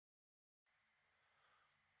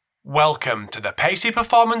Welcome to the Pacey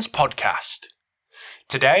Performance Podcast.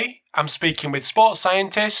 Today, I'm speaking with sports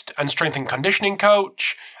scientist and strength and conditioning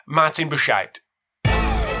coach, Martin Buchheit.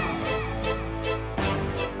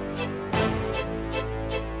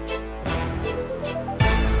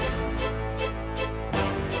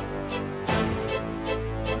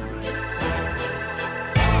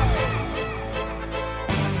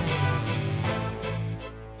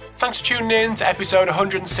 Thanks for tuning in to episode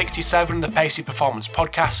 167 of the Pacey Performance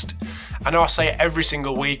Podcast. I know I say it every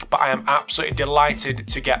single week, but I am absolutely delighted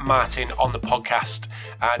to get Martin on the podcast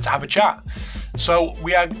to have a chat. So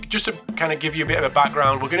we are, just to kind of give you a bit of a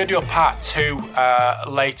background, we're going to do a part two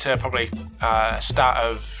later, probably start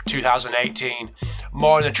of 2018,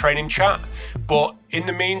 more in the training chat. But in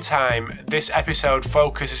the meantime, this episode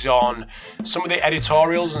focuses on some of the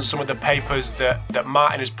editorials and some of the papers that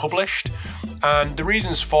Martin has published, and the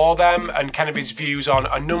reasons for them, and kind of his views on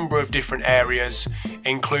a number of different areas,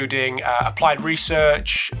 including applied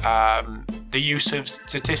research, the use of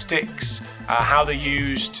statistics, how they're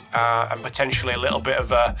used, and potentially a little bit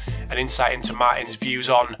of an insight into Martin's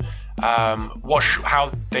views on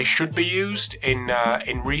how they should be used in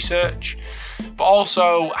research, but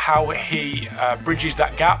also how he bridges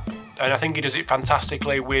that gap. And I think he does it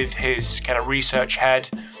fantastically with his kind of research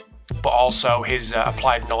head, but also his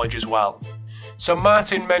applied knowledge as well. So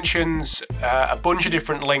Martin mentions a bunch of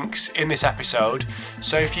different links in this episode.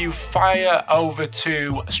 So if you fire over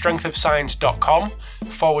to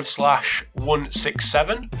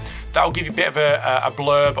strengthofscience.com/167, that'll give you a bit of a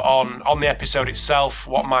blurb on the episode itself,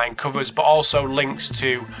 what Martin covers, but also links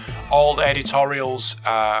to all the editorials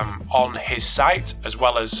on his site, as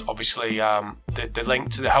well as obviously the link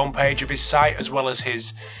to the homepage of his site, as well as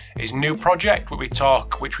his new project,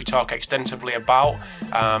 which we talk extensively about,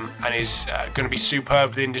 and is going to be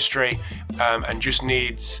superb for the industry, and just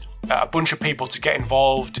needs a bunch of people to get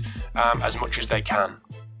involved as much as they can.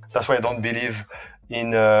 That's why I don't believe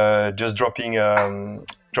in just dropping a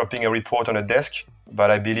report on a desk, but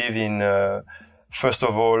I believe in first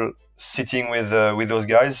of all sitting with those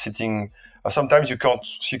guys. Sometimes you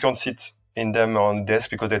can't sit in them on desk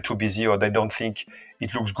because they're too busy, or they don't think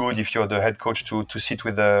it looks good if you're the head coach to sit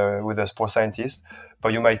with a sports scientist.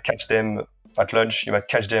 But you might catch them at lunch. You might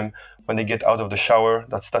catch them when they get out of the shower.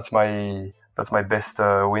 That's my best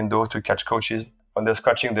window to catch coaches. When they're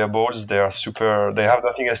scratching their balls, they are super. They have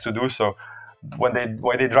nothing else to do. So when they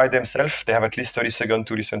dry themselves, they have at least 30 seconds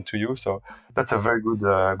to listen to you. So that's a very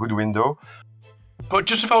good window. But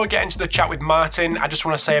just before we get into the chat with Martin, I just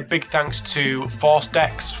want to say a big thanks to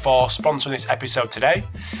ForceDecks for sponsoring this episode today.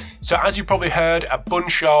 So as you've probably heard, a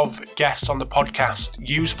bunch of guests on the podcast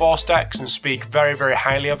use ForceDecks and speak very, very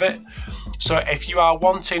highly of it. So if you are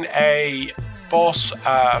wanting a Force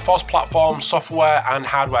platform software and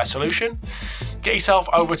hardware solution, get yourself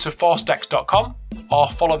over to forcedecks.com or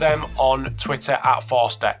follow them on Twitter at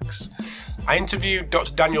ForceDecks. I interviewed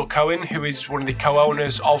Dr. Daniel Cohen, who is one of the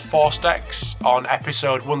co-owners of ForceDecks, on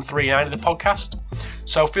episode 139 of the podcast.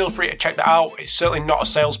 So feel free to check that out. It's certainly not a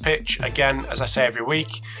sales pitch. Again, as I say every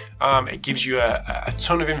week, it gives you a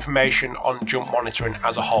ton of information on jump monitoring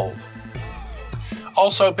as a whole.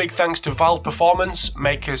 Also, big thanks to Vald Performance,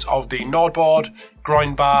 makers of the Nordboard,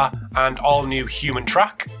 Groin Bar, and all new Human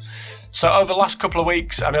Track. So over the last couple of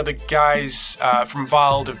weeks, I know the guys from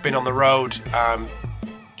Vald have been on the road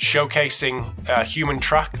showcasing Human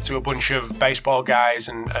Track to a bunch of baseball guys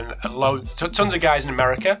and tons of guys in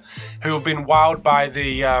America who have been wowed by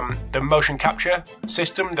the motion capture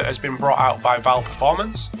system that has been brought out by Vald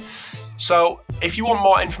Performance. So if you want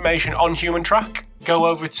more information on Human Track, go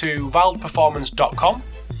over to valdperformance.com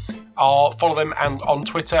or follow them on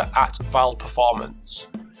Twitter at valdperformance.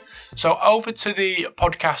 So over to the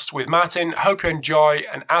podcast with Martin. Hope you enjoy,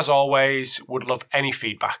 and as always, would love any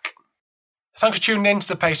feedback. Thanks for tuning in to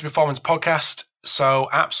the Pacey Performance Podcast. So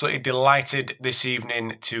absolutely delighted this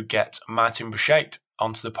evening to get Martin Buchheit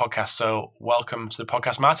onto the podcast. So welcome to the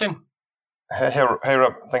podcast, Martin. Hey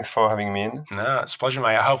Rob, thanks for having me in. No, it's a pleasure,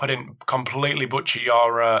 mate. I hope I didn't completely butcher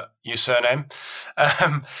your surname.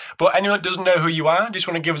 But anyone that doesn't know who you are, just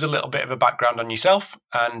want to give us a little bit of a background on yourself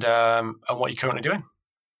and what you're currently doing.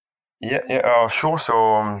 Yeah, sure.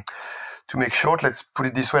 So to make short, let's put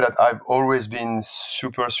it this way, that I've always been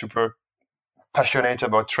super passionate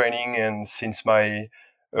about training, and since my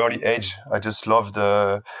early age, I just loved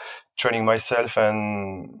training myself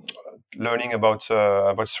and learning about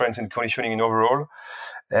strength and conditioning in overall.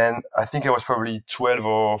 And I think I was probably 12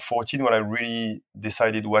 or 14 when I really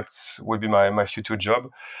decided what would be my future job.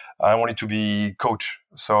 I wanted to be coach.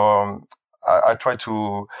 So I tried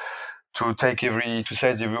to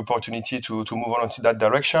seize every opportunity to move on into that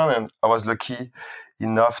direction. And I was lucky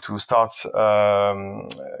enough to start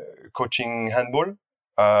coaching handball,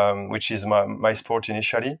 which is my sport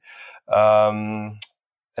initially, and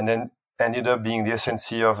then ended up being the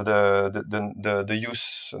SNC of the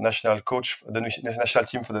youth national coach, the national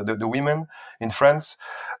team for the women in France,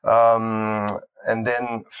 and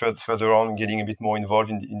then further on getting a bit more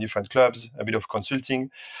involved in different clubs, a bit of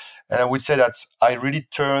consulting. And I would say that I really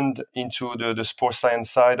turned into the sports science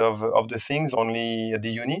side of the things only at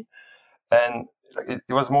the uni. And it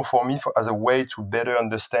was more for me as a way to better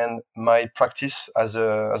understand my practice as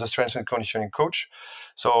a strength and conditioning coach.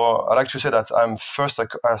 So I like to say that I'm first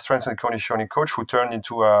a strength and conditioning coach who turned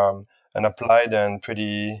into an applied and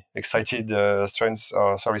pretty excited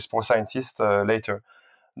sports scientist later.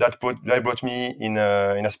 That brought me in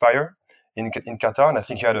Aspire in Qatar, and I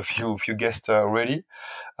think you had a few guests already.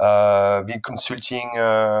 Been consulting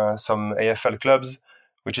some AFL clubs,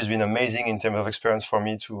 which has been amazing in terms of experience for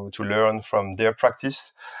me to learn from their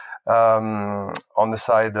practice. On the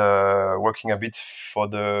side, working a bit for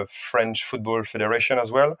the French Football Federation as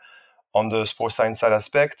well, on the sports science side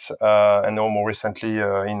aspect, and now more recently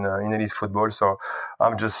in elite football. So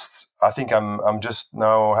I think I'm just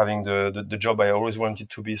now having the job I always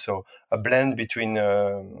wanted to be. So a blend between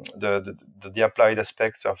the applied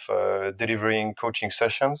aspects of delivering coaching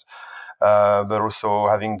sessions, but also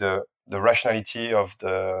having the rationality of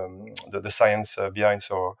the science behind.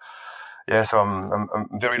 So yeah, so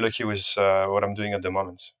I'm very lucky with what I'm doing at the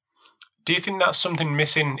moment. Do you think that's something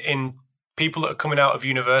missing in people that are coming out of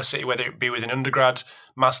university, whether it be with an undergrad,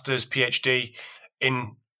 master's, PhD,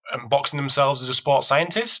 in boxing themselves as a sports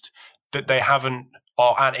scientist, that they haven't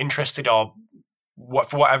or aren't interested, or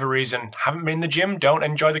for whatever reason haven't been in the gym, don't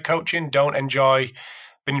enjoy the coaching, don't enjoy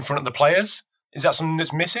being in front of the players? Is that something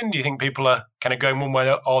that's missing? Do you think people are kind of going one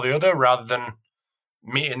way or the other rather than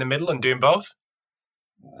meeting in the middle and doing both?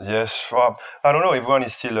 Yes, well, I don't know. Everyone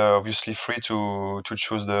is still obviously free to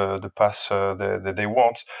choose the path that they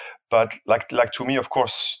want. But like to me, of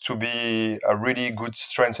course, to be a really good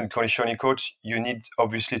strength and conditioning coach, you need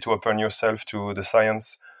obviously to open yourself to the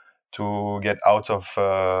science, to get out of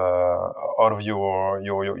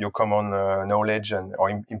your common knowledge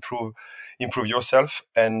or improve yourself.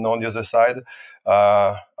 And on the other side,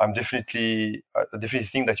 I definitely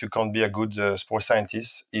think that you can't be a good sports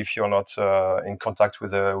scientist if you're not in contact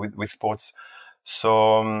with sports.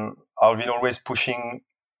 So I've been always pushing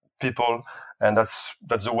people, and that's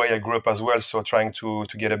the way I grew up as well. So trying to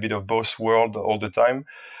get a bit of both world all the time,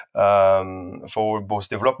 for both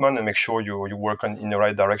development and make sure you work in the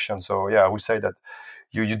right direction. So yeah, I would say that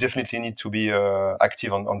you definitely need to be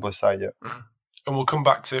active on both sides. Yeah. Mm-hmm. And we'll come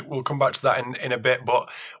back to that in a bit. But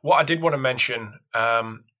what I did want to mention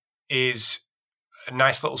is a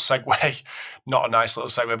nice little segue, not a nice little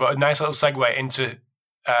segue, but a nice little segue into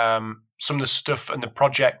some of the stuff and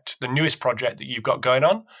the newest project that you've got going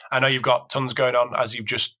on. I know you've got tons going on, as you've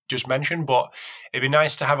just mentioned, but it'd be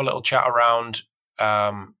nice to have a little chat around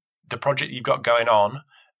the project you've got going on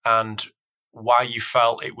and why you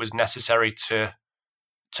felt it was necessary to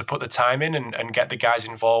put the time in and get the guys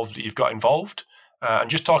involved that you've got involved,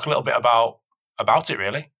 and just talk a little bit about it,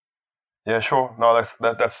 really. Yeah, sure. No,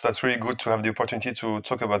 that's really good to have the opportunity to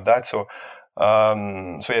talk about that. So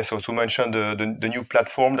to mention the new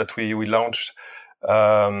platform that we launched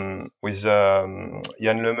with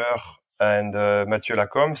Yann Lemeur and Mathieu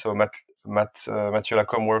Lacombe. So Mathieu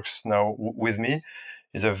Lacombe works now with me.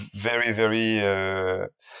 He's a very, very,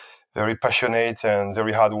 very passionate and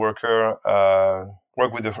very hard worker.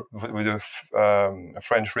 Worked with the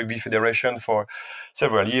French Rugby Federation for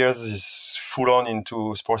several years. He's full on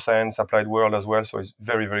into sports science, applied world as well. So he's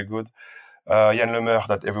very, very good. Yann Lemeur,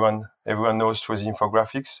 that everyone knows through his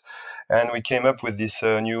infographics, and we came up with this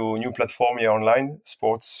new platform here online,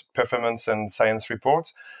 Sports Performance and Science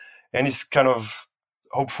Report, and it's kind of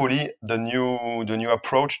hopefully the new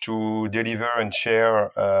approach to deliver and share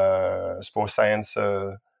sports science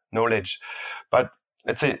knowledge. But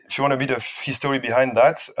let's say, if you want a bit of history behind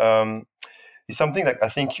that, it's something that I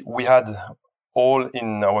think we had all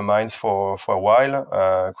in our minds for a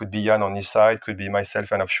while. Could be Yann on his side, could be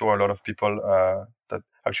myself, and I'm sure a lot of people that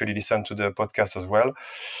actually listen to the podcast as well.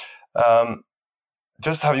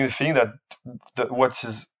 Just having the feeling that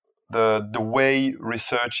the way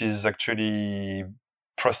research is actually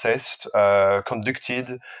processed,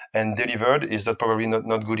 conducted, and delivered is that probably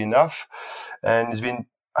not good enough. And it's been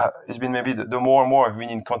maybe the more and more I've been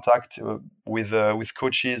in contact with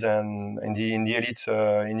coaches and in the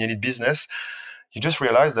elite business, you just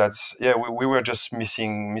realize that we were just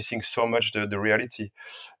missing so much the reality.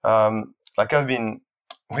 Like I've been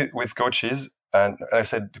with coaches, and I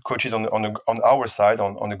said coaches on our side,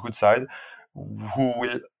 on the good side, who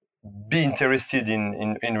will be interested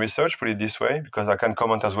in research, put it this way, because I can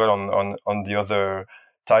comment as well on the other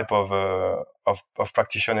type of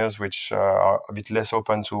practitioners which are a bit less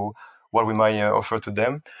open to what we might offer to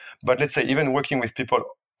them. But let's say even working with people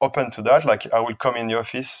open to that, like I will come in the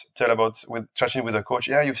office, chatting with a coach,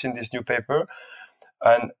 yeah, you've seen this new paper,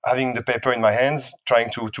 and having the paper in my hands,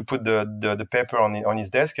 trying to put the paper on his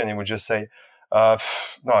desk, and he would just say, no,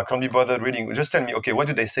 I can't be bothered reading. Just tell me, okay, what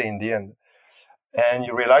do they say in the end? And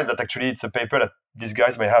you realize that actually it's a paper that these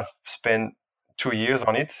guys may have spent 2 years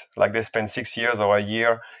on it, like they spend 6 years or a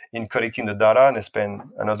year in collecting the data, and they spend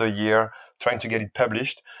another year trying to get it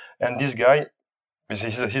published. And this guy,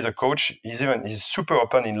 he's a coach. He's super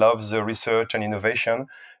open. He loves the research and innovation.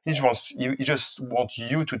 He just wants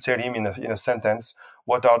you to tell him in a sentence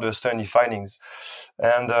what are the study findings.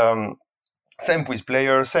 And same with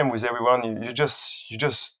players, same with everyone. You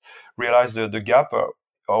just realize the gap.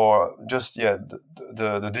 Or just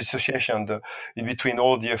the dissociation in between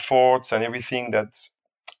all the efforts and everything that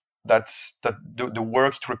the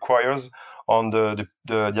work it requires on the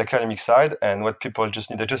academic side, and what people they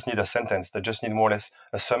just need a sentence, they just need more or less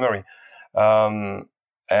a summary, and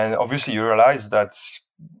obviously you realize that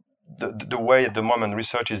the way at the moment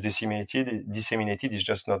research is disseminated is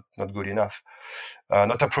just not good enough,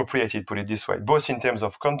 not appropriated, put it this way, both in terms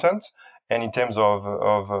of content and in terms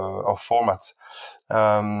of format. So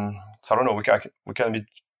I don't know. We can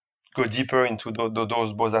go deeper into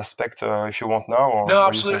those both aspects if you want now. Or no,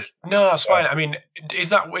 absolutely. No, that's fine. I mean, is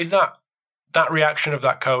that reaction of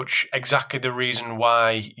that coach exactly the reason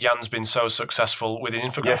why Jan's been so successful with his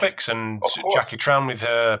infographics, and Jackie Tran with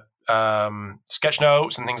her sketch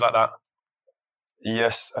notes and things like that?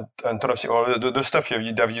 Yes, and ton of things. Or the stuff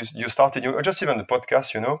you started, just even the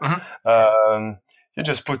podcast, Mm-hmm. You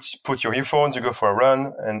just put your earphones, you go for a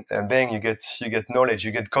run, and bang, you get knowledge,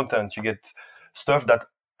 you get content, you get stuff that,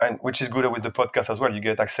 and which is good with the podcast as well. You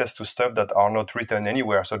get access to stuff that are not written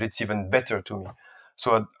anywhere, so it's even better to me.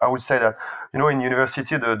 So I would say that in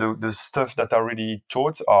university, the stuff that are really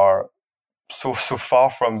taught are so far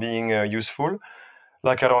from being useful.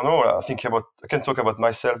 Like I don't know. I can talk about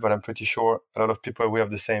myself, but I'm pretty sure a lot of people we have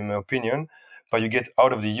the same opinion. But you get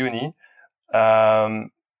out of the uni.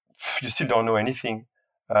 You still don't know anything.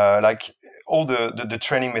 Like all the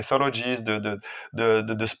training methodologies,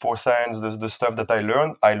 the sport science, the stuff that I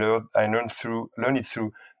learned it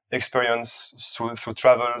through experience, through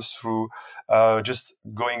travels, through just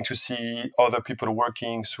going to see other people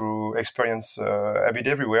working, through experience a bit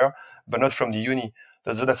everywhere, but not from the uni.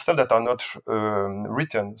 That's stuff that are not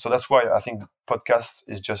written. So that's why I think the podcast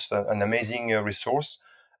is just an amazing resource,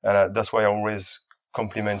 and that's why I always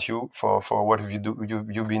compliment you for what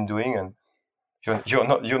you've been doing. And you're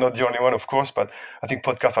not the only one, of course, but I think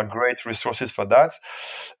podcasts are great resources for that.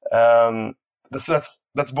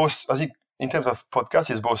 That's both. I think in terms of podcasts,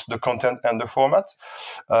 is both the content and the format.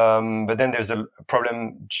 But then there's a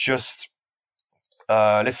problem. Just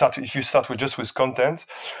let's start. If you start with content,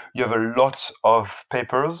 you have a lot of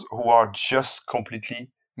papers who are just completely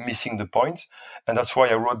missing the point, and that's why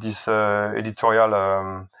I wrote this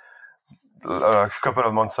editorial a couple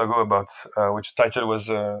of months ago about which title was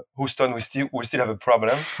Houston, we still have a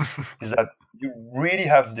problem. Is that you really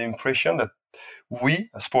have the impression that we,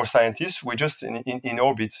 as sports scientists, we're just in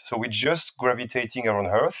orbit. So we're just gravitating around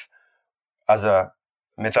Earth as a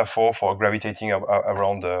metaphor for gravitating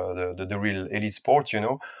around the real elite sport,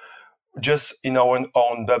 just in our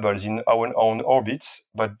own bubbles, in our own orbits,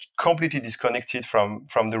 but completely disconnected from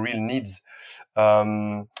the real needs.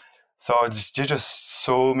 So it's just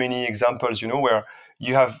so many examples, where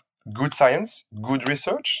you have good science, good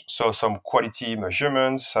research, so some quality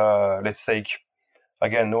measurements. Let's take,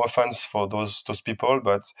 again, no offense for those people,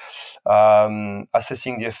 but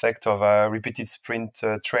assessing the effect of a repeated sprint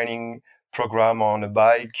training program on a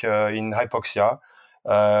bike in hypoxia.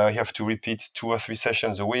 You have to repeat 2 or 3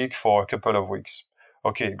 sessions a week for a couple of weeks.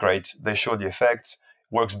 Okay, great. They show the effect.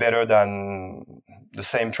 Works better than the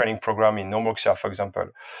same training program in normoxia, for example.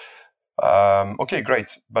 Okay,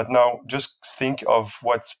 great. But now just think of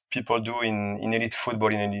what people do in elite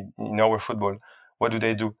football, in our football. What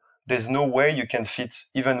do? There's no way you can fit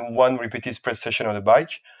even 1 repeated spread session on the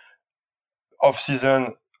bike. Off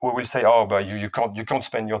season, we will say, oh, but you can't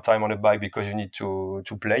spend your time on a bike because you need to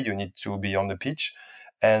play, you need to be on the pitch.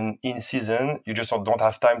 And in season, you just don't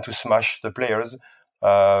have time to smash the players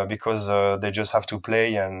because they just have to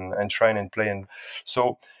play and train and play. And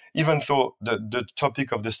so even though the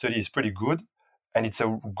topic of the study is pretty good, and it's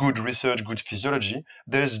a good research, good physiology,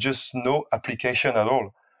 there's just no application at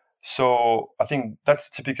all. So I think that's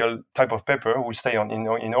a typical type of paper will stay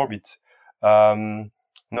in orbit.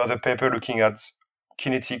 Another paper looking at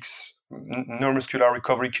kinetics, neuromuscular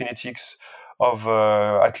recovery kinetics of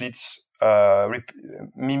athletes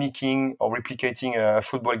mimicking or replicating a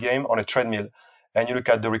football game on a treadmill. And you look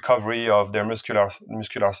at the recovery of their muscle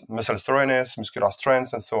thoroughness, muscular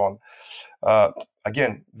strength, and so on.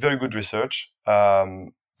 Again, very good research,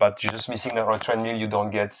 but you're just missing that on a treadmill. You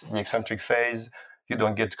don't get the eccentric phase, you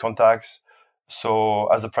don't get contacts. So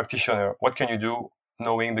as a practitioner, what can you do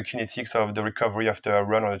knowing the kinetics of the recovery after a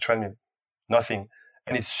run on a treadmill? Nothing.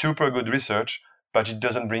 And it's super good research, but it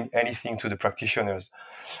doesn't bring anything to the practitioners.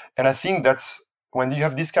 And I think that's when you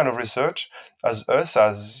have this kind of research, as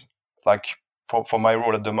like for my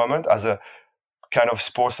role at the moment, as a kind of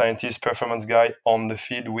sports scientist, performance guy on the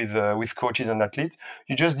field with coaches and athletes,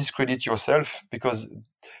 you just discredit yourself, because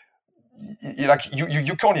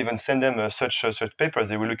you can't even send them such papers.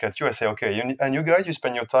 They will look at you and say, okay, you guys, you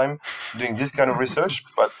spend your time doing this kind of research,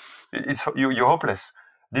 but you're hopeless.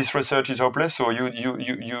 This research is hopeless, so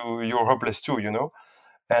you're hopeless too, you know.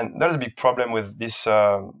 And that's a big problem with this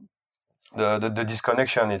the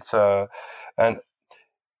disconnection. It's and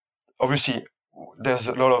obviously there's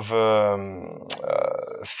a lot of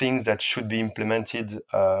things that should be implemented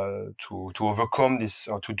to overcome this,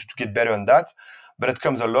 or to get better on that. But it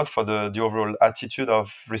comes a lot for the overall attitude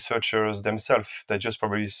of researchers themselves. They just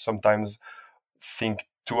probably sometimes think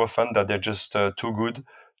too often that they're just too good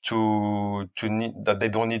to need, that they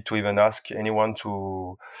don't need to even ask anyone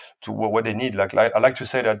to what they need. Like I like to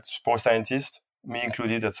say that sports scientists, me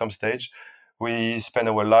included at some stage, we spend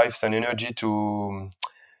our lives and energy to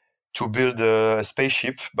build a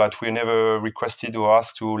spaceship, but we never requested or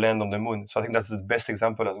asked to land on the moon. So I think that's the best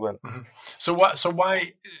example as well. Mm-hmm. So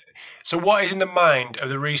what is in the mind of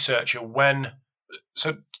the researcher when?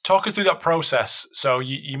 So talk us through that process. So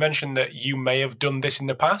you mentioned that you may have done this in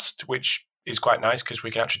the past, which is quite nice because we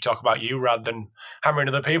can actually talk about you rather than hammering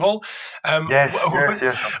other people. Yes.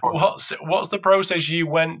 What's the process you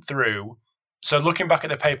went through? So looking back at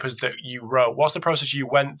the papers that you wrote, what's the process you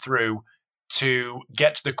went through to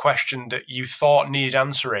get to the question that you thought needed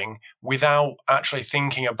answering without actually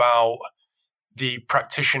thinking about the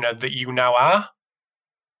practitioner that you now are?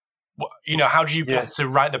 You know, how did you get to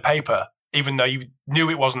write the paper, even though you knew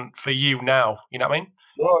it wasn't for you now? You know what I mean?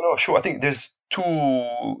 No, sure. I think there's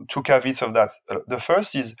two caveats of that. The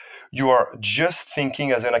first is you are just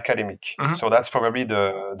thinking as an academic. Mm-hmm. So that's probably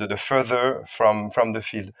the further from the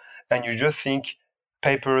field. And you just think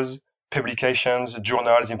papers, publications,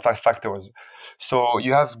 journals, impact factors. So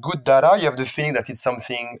you have good data. You have the feeling that it's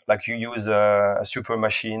something like you use a super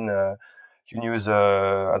machine. You use,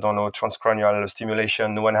 transcranial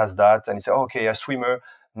stimulation. No one has that. And you say, okay, a swimmer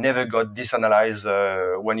never got disanalyzed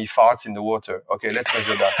when he farts in the water. Okay, let's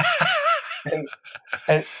measure that.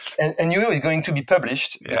 and you know it's going to be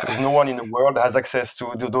published because no one in the world has access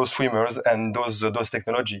to those swimmers and those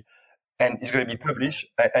technology. And it's going to be published,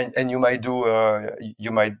 and you might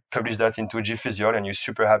publish that into G-Physiol, and you're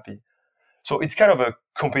super happy. So it's kind of a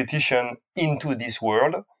competition into this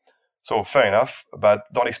world. So fair enough, but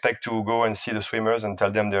don't expect to go and see the swimmers and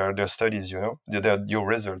tell them their studies, you know, your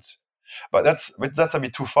results. But that's a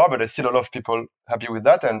bit too far. But there's still a lot of people happy with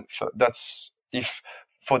that, and that's if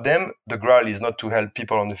for them the goal is not to help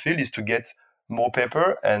people on the field, is to get more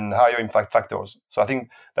paper and higher impact factors. So I think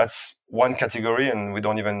that's one category, and we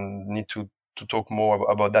don't even need to talk more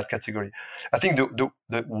about that category. I think the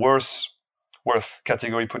worst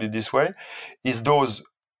category, put it this way, is those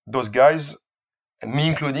guys, me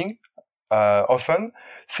including, often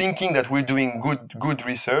thinking that we're doing good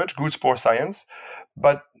research, good sports science,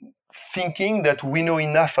 but thinking that we know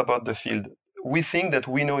enough about the field. We think that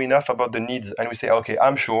we know enough about the needs, and we say, okay,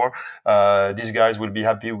 I'm sure these guys will be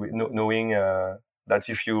happy with knowing that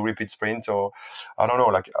if you repeat sprint, or I don't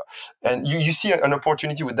know, and you see an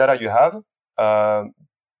opportunity with data you have.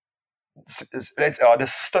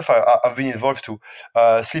 There's stuff I've been involved to,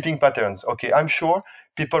 sleeping patterns. Okay, I'm sure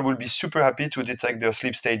people will be super happy to detect their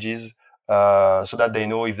sleep stages so that they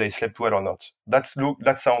know if they slept well or not. That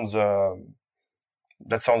sounds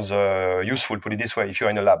useful, put it this way, if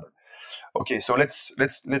you're in a lab. Okay, so let's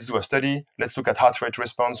do a study. Let's look at heart rate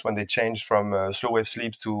response when they change from slow wave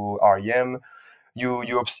sleep to REM.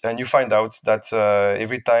 You find out that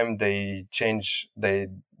every time they change the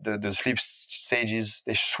sleep stages,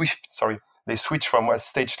 they switch from one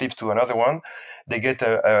stage sleep to another one. They get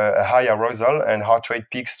a high arousal, and heart rate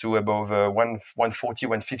peaks to above 140,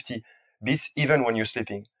 150 beats even when you're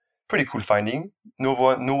sleeping. Pretty cool finding. No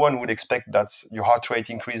one would expect that your heart rate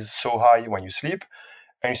increases so high when you sleep.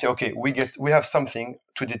 and you say, okay, we have something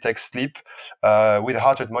to detect sleep with a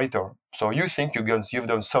heart rate monitor. So you think you've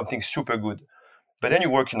done something super good, but then you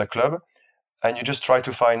work in a club and you just try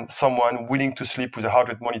to find someone willing to sleep with a heart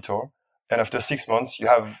rate monitor, and after 6 months you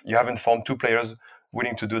haven't found 2 players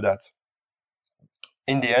willing to do that.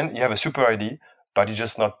 In the end, you have a super idea, but it's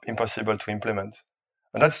just not impossible to implement.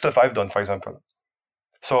 And that's stuff I've done, for example.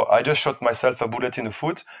 So I just shot myself a bullet in the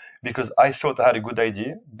foot because I thought I had a good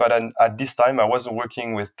idea, but at this time I wasn't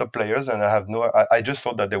working with top players, and I just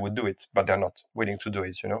thought that they would do it, but they're not willing to do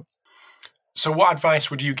it, you know? So what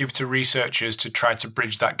advice would you give to researchers to try to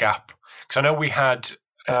bridge that gap? Because I know we had,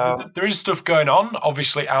 there is stuff going on,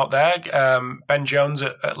 obviously, out there. Ben Jones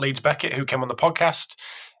at Leeds Beckett, who came on the podcast,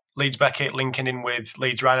 Leeds Beckett linking in with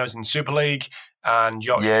Leeds Rhinos in Super League and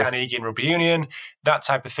Yorkshire Canig in Rugby Union, that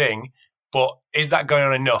type of thing. But is that going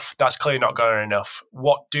on enough? That's clearly not going on enough.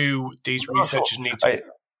 What do these researchers need to...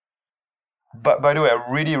 But by the way,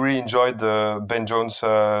 I really, really enjoyed the Ben Jones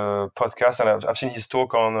podcast, and I've seen his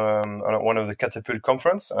talk on one of the Catapult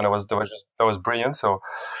conference, and that was brilliant. So,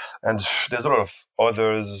 and there's a lot of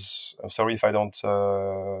others. I'm sorry if I don't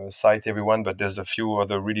cite everyone, but there's a few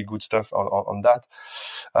other really good stuff on that.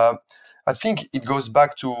 I think it goes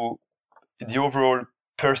back to the overall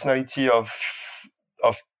personality of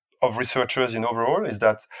researchers in overall, is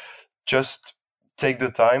that just take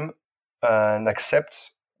the time and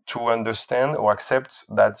accept to understand or accept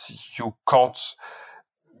that you can't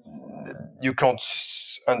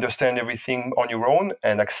understand everything on your own,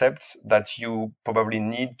 and accept that you probably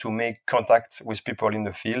need to make contact with people in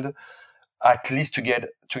the field, at least to get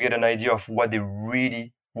an idea of what they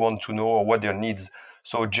really want to know or what their needs.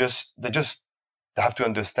 So they just have to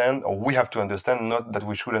understand, or we have to understand, not that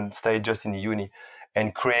we shouldn't stay just in the uni,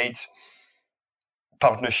 and create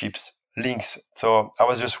partnerships, links. So I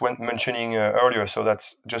was just mentioning earlier, so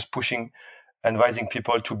that's just pushing, advising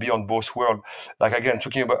people to be on both worlds. Like, again,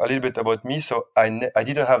 talking about a little bit about me. So I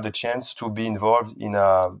didn't have the chance to be involved in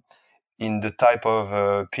the type of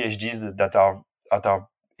PhDs that are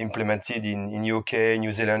implemented in UK,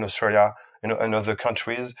 New Zealand, Australia, and other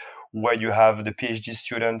countries, where you have the PhD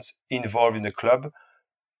students involved in the club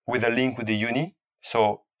with a link with the uni.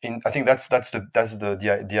 So I think that's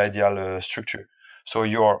the ideal structure. So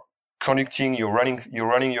you're connecting, you're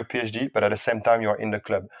running your PhD, but at the same time you're in the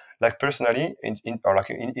club. Like, personally,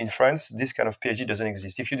 in France, this kind of PhD doesn't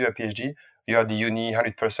exist. If you do a PhD, you are the uni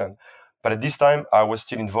 100%. But at this time, I was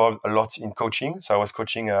still involved a lot in coaching. So I was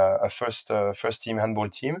coaching a first team handball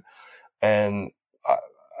team, and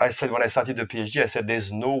I said, when I started the PhD, I said,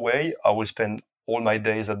 there's no way I will spend all my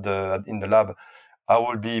days in the lab. I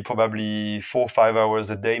will be probably 4 or 5 hours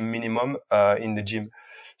a day minimum in the gym.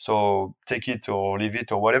 So take it or leave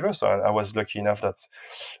it or whatever. So I was lucky enough that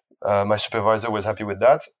my supervisor was happy with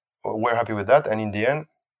that. We're happy with that. And in the end,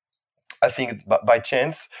 I think by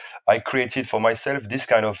chance, I created for myself this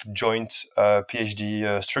kind of joint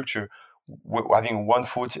PhD structure, having one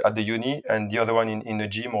foot at the uni and the other one in the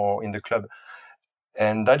gym or in the club.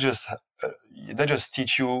 And that just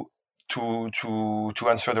teach you to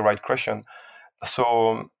answer the right question.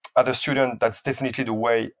 So as a student, that's definitely the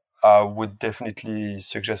way I would definitely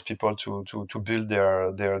suggest people to build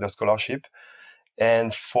their scholarship.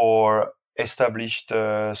 And for established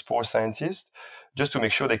sports scientists, just to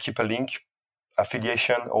make sure they keep a link,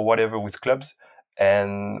 affiliation or whatever with clubs,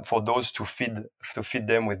 and for those to feed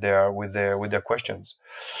them with their questions.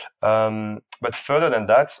 But further than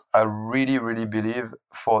that, I really, really believe,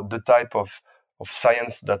 for the type of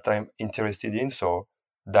science that I'm interested in, so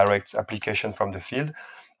direct application from the field,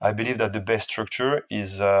 I believe that the best structure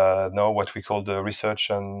is now what we call the research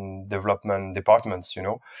and development departments,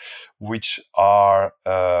 which are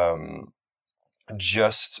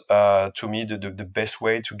just to me the best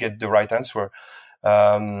way to get the right answer.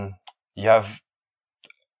 You have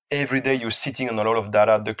every day you're sitting on a lot of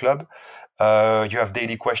data at the club. You have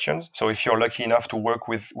daily questions. So if you're lucky enough to work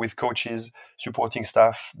with coaches, supporting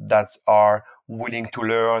staff that are willing to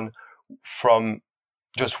learn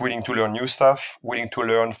willing to learn new stuff, willing to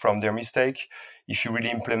learn from their mistake. If you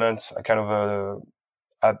really implement a kind of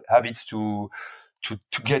habits to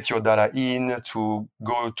get your data in, to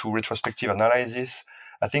go to retrospective analysis,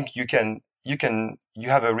 I think you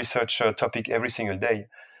have a research topic every single day.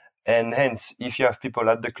 And hence, if you have people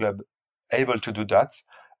at the club able to do that,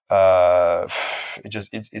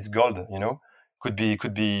 it's gold, Could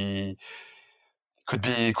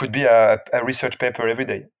be a research paper every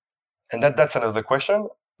day. And that's another question,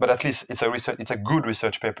 but at least it's a good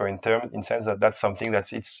research paper in sense that that's something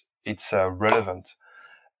that it's relevant.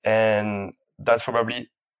 And that's probably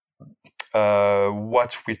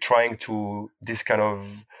what we're trying to, this kind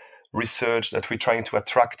of research that we're trying to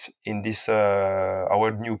attract in this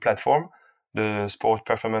our new platform, the Sport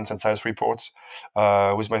Performance and Science Reports,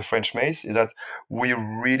 with my French mates, is that we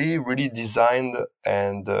really designed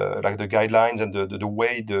and like the guidelines and the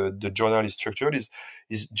way the journal is structured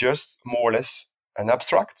is just more or less an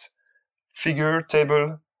abstract figure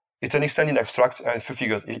table. It's an extended abstract and a few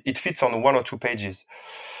figures. It fits on 1 or 2 pages,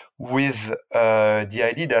 with the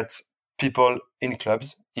idea that people in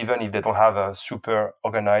clubs, even if they don't have a super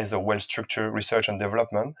organized or well-structured research and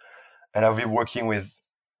development, and I've been working with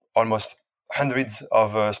almost hundreds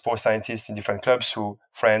of sports scientists in different clubs through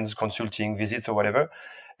friends, consulting, visits, or whatever.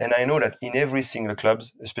 And I know that in every single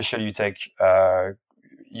clubs, especially you take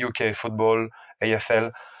UK football,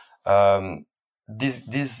 AFL,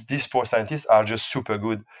 these sports scientists are just super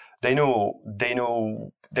good. They know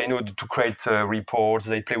to create reports.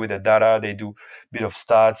 They play with the data. They do a bit of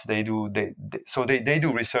stats. They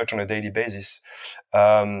do research on a daily basis.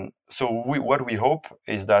 So what we hope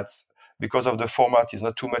is that, because of the format is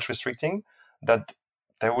not too much restricting, that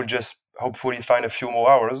they will just hopefully find a few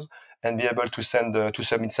more hours and be able to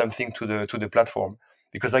submit something to the platform.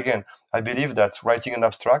 Because again, I believe that writing an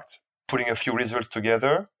abstract, putting a few results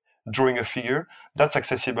together, drawing a figure, that's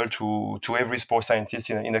accessible to every sports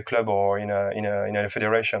scientist in a club or in a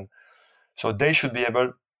federation. So they should be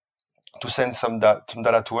able to send some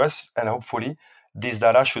data to us, and hopefully this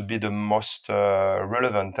data should be the most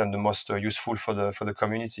relevant and the most useful for the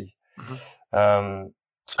community. On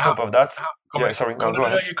top of that, go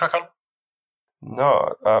ahead. You crack on.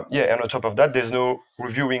 No, and on top of that, there's no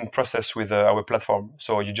reviewing process with our platform.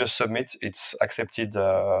 So you just submit, it's accepted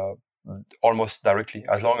almost directly,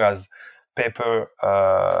 as long as paper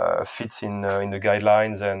fits in the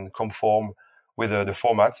guidelines and conform with the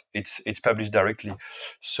format. It's published directly.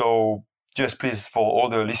 So just please, for all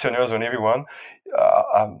the listeners and everyone,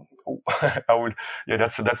 I would,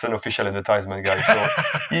 that's an official advertisement, guys. So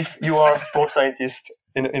if you are a sports scientist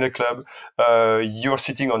in a club, you're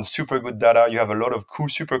sitting on super good data, you have a lot of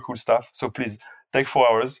super cool stuff. So please take 4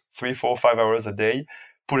 hours, 3, 4, 5 hours a day,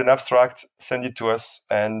 put an abstract, send it to us,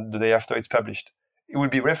 and the day after it's published. It will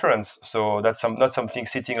be reference. So that's not something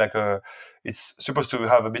sitting like it's supposed to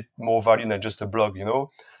have a bit more value than just a blog,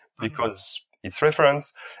 because it's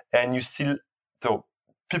reference, and you still, so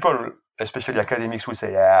people, especially academics, will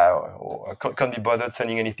say, I can't be bothered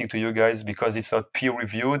sending anything to you guys because it's not peer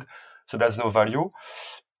reviewed, so there's no value.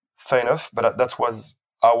 Fair enough, but that was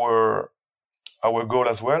our goal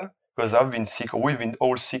as well, because I've been sick, or we've been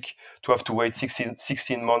all sick, to have to wait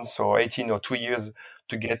 16 months or 18 or 2 years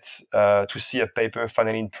to get to see a paper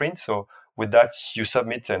finally in print. So with that, you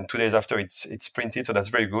submit, and 2 days after it's printed, so that's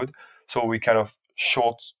very good. So we kind of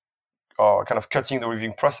cutting the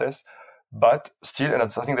reviewing process, but still, and I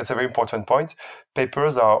think that's a very important point,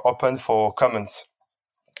 papers are open for comments.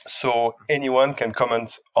 So anyone can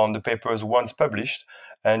comment on the papers once published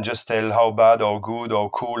and just tell how bad or good or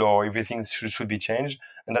cool or everything should be changed,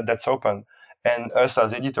 and that's open. And us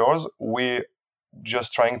as editors, we're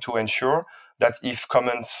just trying to ensure that if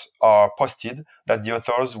comments are posted, that the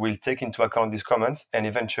authors will take into account these comments and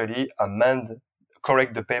eventually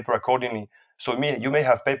correct the paper accordingly. So you may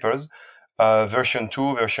have papers, version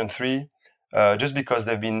 2, version 3, just because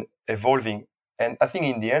they've been evolving. And I think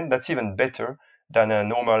in the end, that's even better than a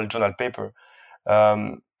normal journal paper,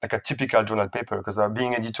 like a typical journal paper, because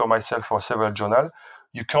being editor myself for several journals,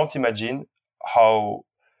 you can't imagine how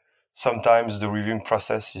sometimes the reviewing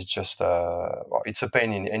process is just, it's a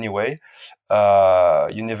pain in any way.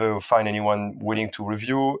 You never find anyone willing to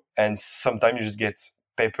review, and sometimes you just get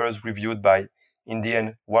papers reviewed by, in the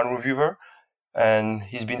end, one reviewer, and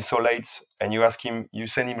he's been so late, and you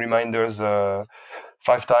send him reminders 5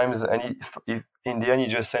 times, and if in the end he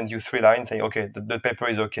just sends you 3 lines saying, okay, the paper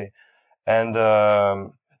is okay. And I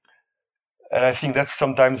think that's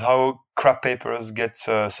sometimes how crap papers get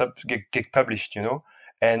published,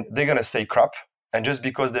 and they're going to stay crap. And just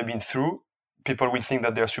because they've been through, people will think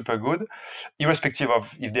that they're super good, irrespective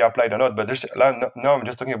of if they applied or not. But now I'm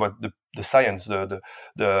just talking about the science,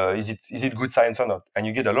 is it good science or not? And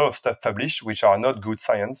you get a lot of stuff published which are not good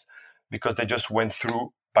science because they just went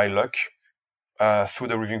through by luck through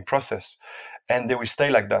the reviewing process, and they will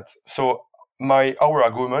stay like that. So our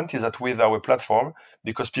argument is that with our platform,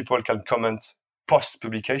 because people can comment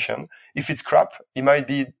post-publication, if it's crap, you may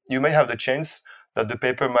have the chance that the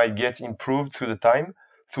paper might get improved through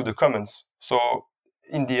the comments. So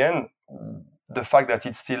in the end, the fact that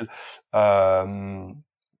it's still that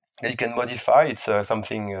you can modify, it's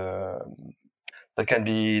something that can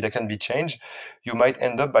be changed. You might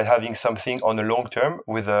end up by having something on the long term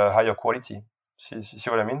with a higher quality. See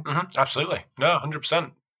what I mean? Mm-hmm, absolutely. No,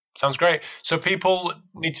 100%. Sounds great. So people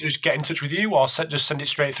need to just get in touch with you, or just send it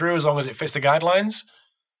straight through as long as it fits the guidelines.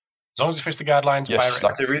 As long as it fits the guidelines, Yes,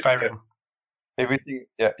 fire like it. everything.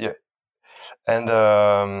 Yeah. And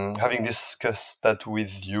having discussed that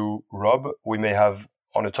with you, Rob, we may have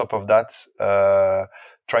on the top of that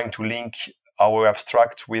trying to link our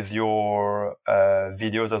abstract with your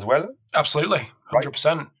videos as well. Absolutely,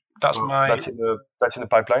 100%. That's in the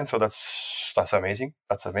pipeline. So that's amazing.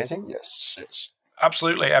 That's amazing. Yes.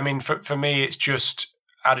 Absolutely. I mean, for me, it's just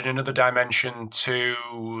adding another dimension to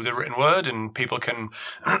the written word, and people can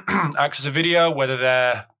access a video, whether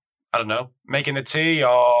they're, I don't know, making the tea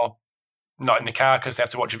or not in the car because they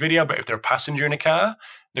have to watch a video, but if they're a passenger in a car,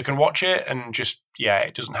 they can watch it, and just,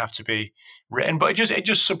 it doesn't have to be written, but it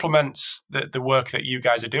just supplements the work that you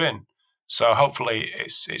guys are doing. So hopefully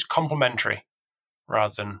it's complementary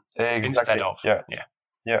rather than instead of. Yeah.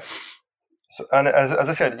 So, and as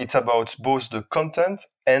I said, it's about both the content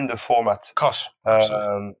and the format. Of course.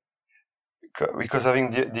 Because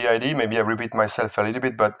having the idea, maybe I repeat myself a little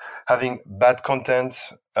bit, but having bad content,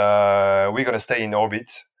 we're going to stay in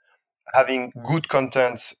orbit. Having good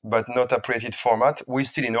content, but not appropriate format, we're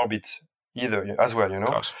still in orbit either as well, Of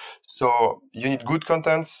course. So you need good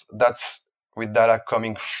content. That's with data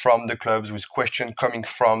coming from the clubs, with questions coming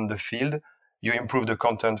from the field. You improve the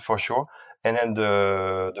content for sure. And then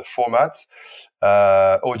the format,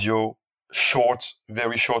 audio, short,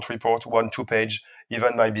 very short report, 1-2 page.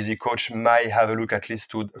 Even my busy coach might have a look at least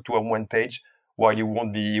to a 1 page, while you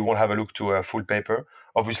won't have a look to a full paper.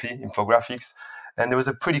 Obviously, infographics. And there was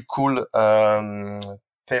a pretty cool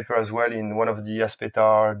paper as well in one of the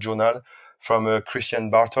Aspetar journal from Christian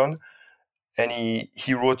Barton. And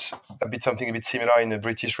he wrote something a bit similar in the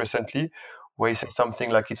British recently, where he said something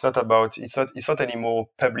like it's not anymore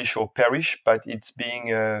publish or perish, but it's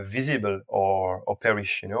being visible or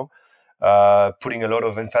perish, putting a lot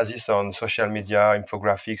of emphasis on social media,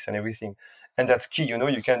 infographics and everything. And that's key,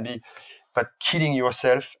 you can be, but killing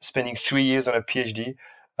yourself, spending 3 years on a PhD,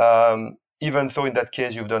 even though in that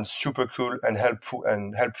case you've done super cool and helpful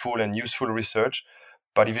and useful research,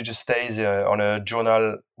 but if it just stays on a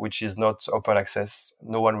journal which is not open access,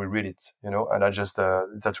 no one will read it, and that's just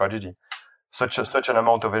it's a tragedy. Such an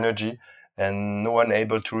amount of energy, and no one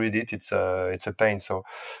able to read it. It's a pain. So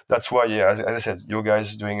that's why, as I said, you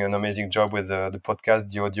guys doing an amazing job with the podcast,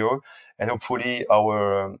 the audio, and hopefully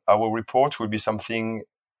our report will be something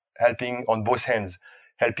helping on both hands,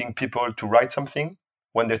 helping people to write something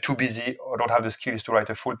when they're too busy or don't have the skills to write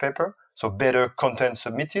a full paper. So better content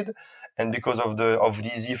submitted, and because of the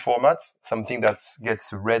easy format, something that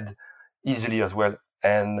gets read easily as well.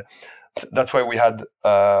 And that's why we had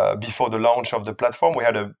before the launch of the platform, we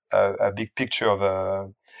had a big picture of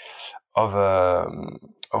a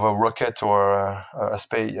rocket or a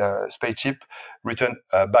spaceship written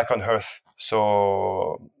back on Earth.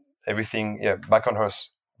 So everything, back on Earth,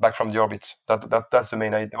 back from the orbit. That's the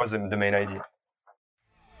main idea. That was the main idea.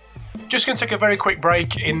 Just going to take a very quick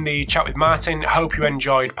break in the chat with Martin. Hope you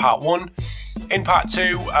enjoyed part 1. In part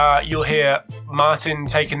 2, you'll hear Martin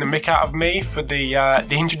taking the mick out of me for the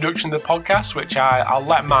introduction to the podcast, which I'll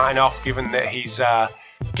let Martin off, given that he's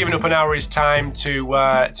given up an hour of his time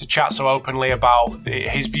to chat so openly about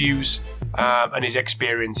his views and his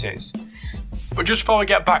experiences. But just before we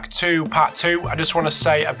get back to part 2, I just want to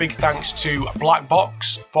say a big thanks to Black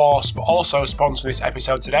Box for also sponsoring this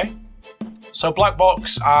episode today. So Black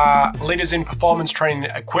Box are leaders in performance training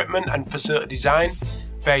equipment and facility design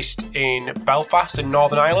based in Belfast in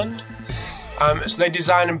Northern Ireland. So they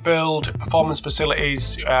design and build performance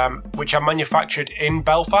facilities which are manufactured in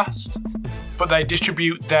Belfast, but they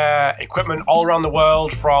distribute their equipment all around the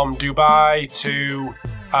world, from Dubai to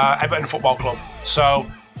Everton Football Club. So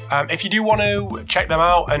if you do want to check them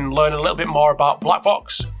out and learn a little bit more about Black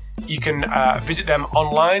Box, you can visit them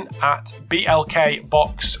online at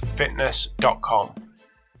blkboxfitness.com.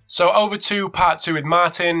 So over to part 2 with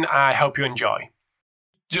Martin. I hope you enjoy.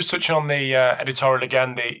 Just touching on the editorial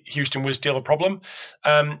again, the Houston Wiz dealer problem.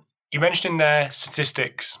 You mentioned in there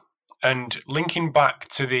statistics, and linking back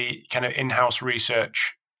to the kind of in-house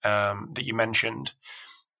research that you mentioned.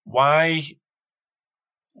 Why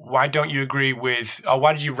don't you agree with, or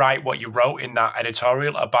why did you write what you wrote in that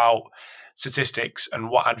editorial about statistics, and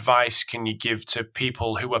what advice can you give to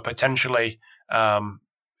people who are potentially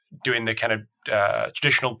doing the kind of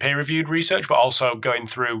traditional peer-reviewed research, but also going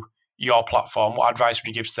through your platform? What advice would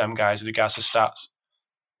you give to them guys with regards to stats?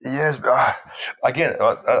 Yes, again,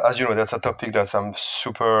 as you know, that's a topic that I'm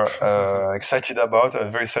super excited about, a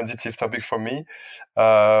very sensitive topic for me.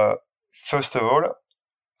 First of all,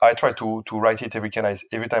 I try to write it every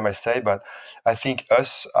time I say, but I think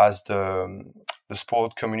us as the the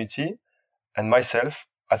sport community, and myself,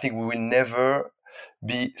 I think we will never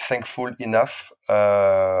be thankful enough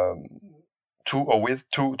to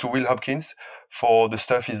Will Hopkins for the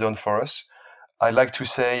stuff he's done for us. I like to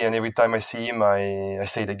say, and every time I see him, I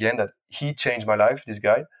say it again, that he changed my life, this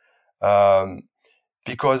guy.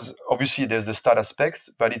 Because obviously there's the stat aspect,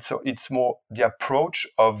 but it's more the approach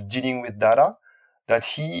of dealing with data that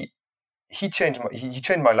he changed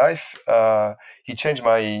my life. He's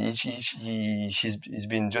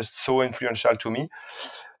been just so influential to me.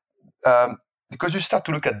 Because you start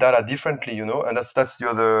to look at data differently, and that's the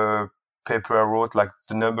other paper I wrote, like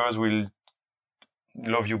the numbers will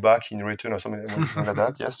love you back in return or something like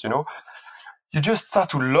that. Yes, you just start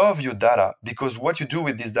to love your data, because what you do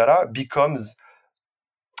with this data becomes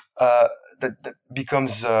that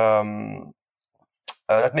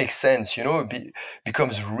makes sense,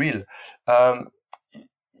 becomes real.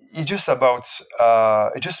 It's just about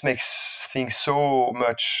it just makes things so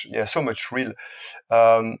much real,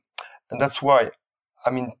 and that's why,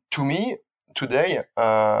 to me today,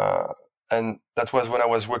 and that was when I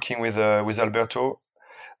was working with Alberto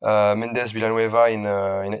Mendes Villanueva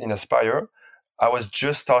in Aspire. I was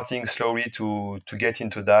just starting slowly to get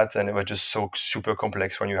into that, and it was just so super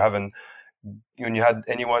complex when you had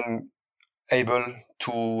anyone able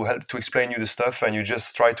to help to explain you the stuff, and you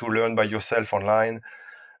just try to learn by yourself online,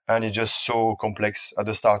 and it's just so complex at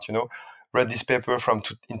the start. Read this paper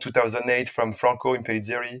in 2008 from Franco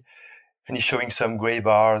Impellizzeri, and he's showing some gray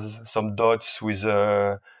bars, some dots with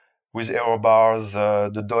error bars.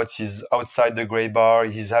 The dots is outside the gray bar,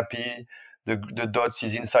 he's happy. The dots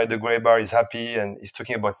is inside the gray bar, is happy, and he's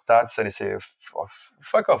talking about stats, and he say,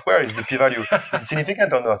 fuck off, where is the p-value? Is it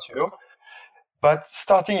significant or not, But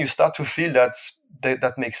you start to feel that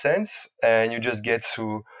makes sense, and you just get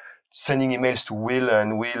to sending emails to Will,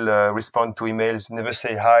 and Will respond to emails, never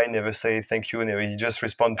say hi, never say thank you, he just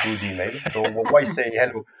respond to the email. So why say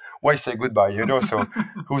hello? Why say goodbye, So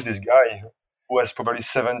who's this guy who has probably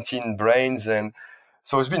 17 brains? And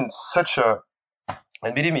so it's been such a...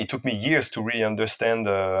 And believe me, it took me years to really understand,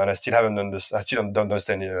 and I still don't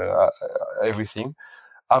understand everything.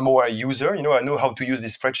 I'm more a user, I know how to use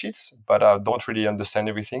these spreadsheets, but I don't really understand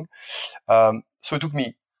everything. So it took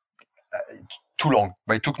me too long,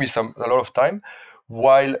 but it took me a lot of time.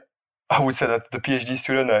 While I would say that the PhD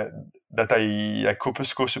student that I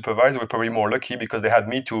co-supervised were probably more lucky, because they had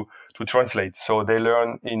me to translate. So they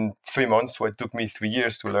learn in 3 months, what took me 3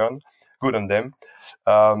 years to learn. Good on them.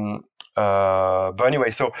 But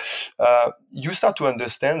anyway, so you start to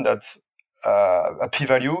understand that a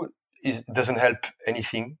p-value doesn't help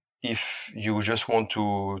anything if you just want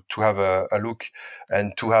to have a look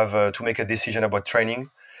and to make a decision about training,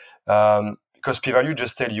 because p-value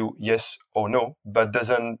just tell you yes or no, but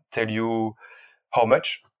doesn't tell you how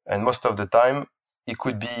much. And most of the time, it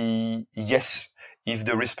could be yes if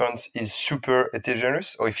the response is super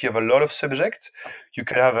heterogeneous, or if you have a lot of subjects, you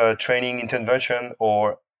could have a training intervention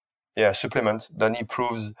or supplement that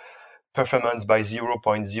improves performance by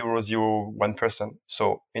 0.001%.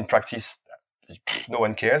 So in practice, no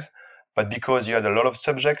one cares. But because you had a lot of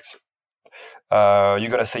subjects, you're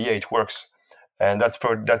gonna say, it works, and that's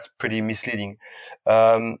pretty misleading.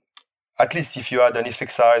 At least if you had an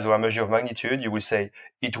effect size or a measure of magnitude, you will say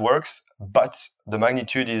it works, but the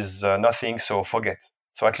magnitude is nothing, so forget.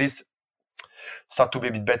 So at least start to be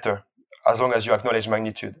a bit better, as long as you acknowledge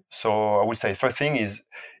magnitude. So I would say first thing is,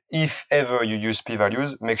 if ever you use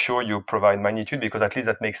p-values, make sure you provide magnitude, because at least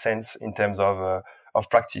that makes sense in terms of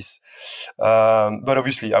practice. But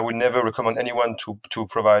obviously, I would never recommend anyone to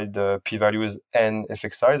provide p-values and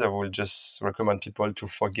effect size. I will just recommend people to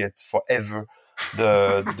forget forever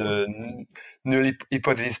the null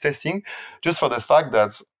hypothesis testing, just for the fact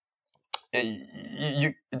that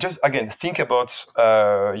you just, again, think about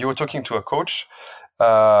you're talking to a coach,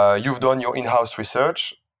 you've done your in-house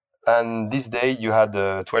research, and this day you had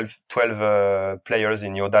 12 players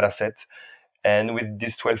in your data set. And with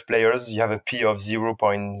these 12 players, you have a P of 0.07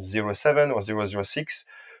 or 0.06.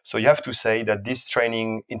 So you have to say that this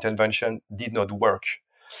training intervention did not work.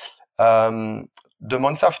 The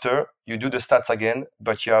months after, you do the stats again,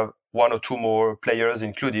 but you have 1 or 2 more players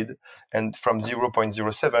included. And from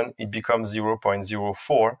 0.07, it becomes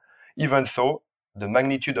 0.04, even though the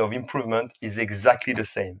magnitude of improvement is exactly the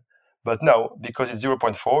same. But now, because it's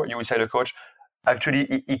 0.4, you will say to the coach,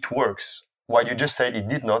 actually, it works. While you just said it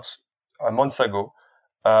did not a month ago.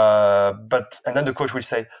 And then the coach will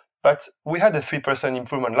say, but we had a 3%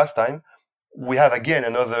 improvement last time. We have again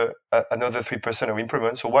another 3% of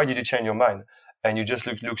improvement. So why did you change your mind? And you just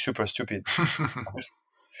look super stupid.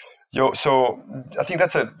 So I think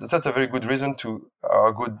that's a very good reason to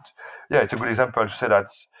it's a good example to say that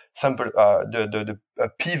sample the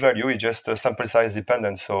p-value is just a sample size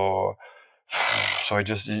dependent. So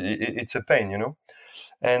it's a pain,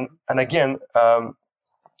 and again, a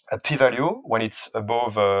p-value when it's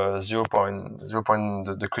above 0.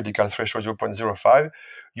 The critical threshold 0.05,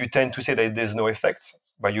 you tend to say that there's no effect,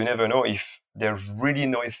 but you never know if there's really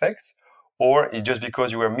no effect or it's just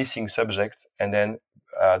because you were missing subject, and then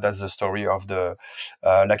that's the story of the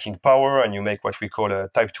lacking power, and you make what we call a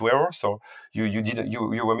type 2 error. So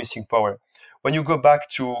you were missing power. When you go back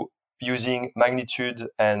to using magnitude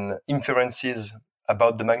and inferences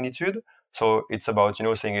about the magnitude, so it's about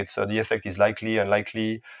saying it's the effect is likely,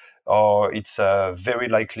 unlikely, or it's very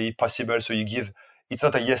likely, possible. So you give, it's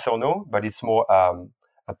not a yes or no, but it's more a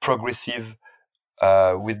progressive.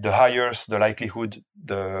 With the higher the likelihood,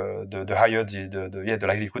 the higher the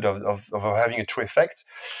likelihood of having a true effect.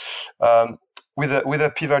 With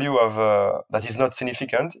a p-value of that is not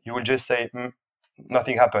significant, you will just say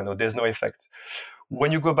nothing happened or there's no effect.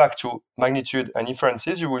 When you go back to magnitude and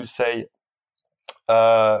inferences, you will say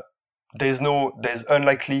there's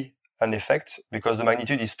unlikely an effect because the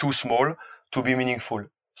magnitude is too small to be meaningful.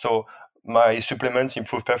 So my supplement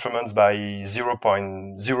improved performance by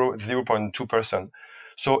 0.2%.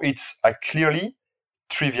 So it's a clearly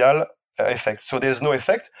trivial effect. So there's no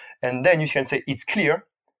effect. And then you can say it's clear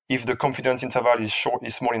if the confidence interval is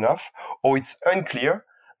small enough, or it's unclear.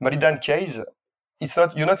 But in that case,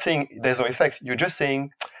 you're not saying there's no effect. You're just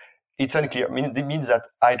saying it's unclear. It means that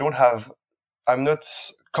I'm not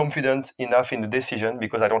confident enough in the decision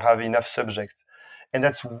because I don't have enough subject. And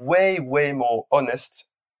that's way, way more honest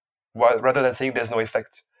rather than saying there's no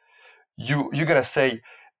effect. You're going to say,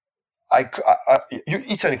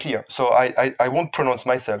 it's unclear, so I won't pronounce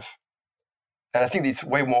myself. And I think it's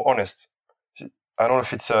way more honest. I don't know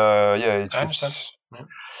if it's, I understand. Yeah.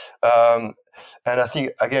 And I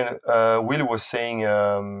think, again, Will was saying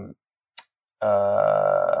null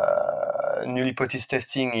hypothesis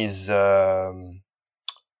testing is,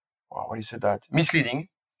 what is it that? Misleading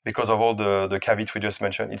because of all the caveats we just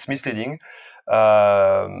mentioned. It's misleading.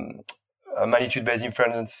 Magnitude-based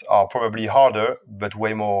inferences are probably harder, but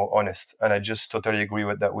way more honest. And I just totally agree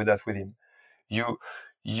with that with him.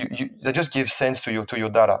 That just gives sense to your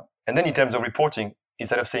data. And then in terms of reporting,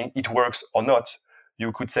 instead of saying it works or not,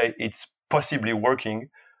 you could say it's possibly working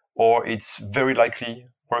or it's very likely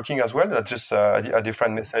working as well. That's just a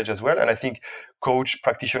different message as well. And I think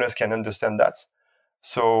practitioners can understand that.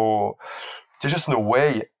 So there's just no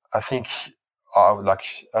way, I think,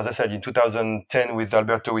 as I said, in 2010 with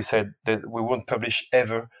Alberto, we said that we won't publish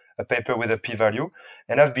ever a paper with a p-value.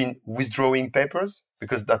 And I've been withdrawing papers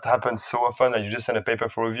because that happens so often that you just send a paper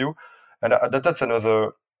for review. And that's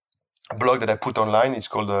another blog that I put online. It's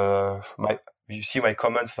called you see my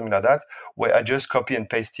comments, something like that, where I just copy and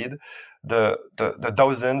pasted the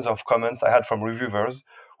thousands of comments I had from reviewers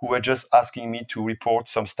who were just asking me to report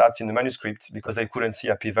some stats in the manuscript because they couldn't see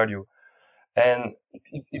a p-value. And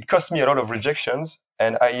it cost me a lot of rejections.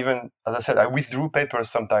 And I even, as I said, I withdrew papers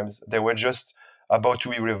sometimes. They were just about to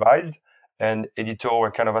be revised. And editor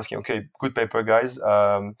were kind of asking, okay, good paper, guys.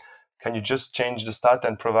 Can you just change the stat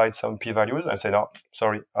and provide some p-values? I say, no,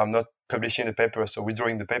 sorry, I'm not publishing the paper, so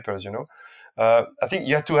withdrawing the papers, I think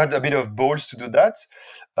you have to have a bit of balls to do that.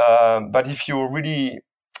 But if you really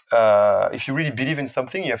believe in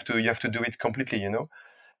something, you have to do it completely,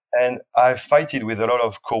 And I fight it with a lot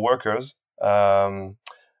of coworkers,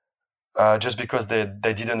 just because they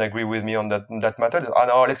didn't agree with me on that matter.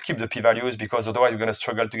 No, let's keep the p-values because otherwise we're going to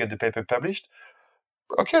struggle to get the paper published.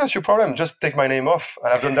 Okay, that's your problem. Just take my name off,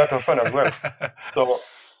 and I've done that often as well. So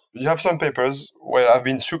you have some papers where I've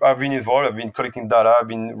been involved, I've been collecting data, I've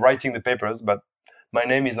been writing the papers, but my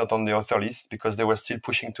name is not on the author list because they were still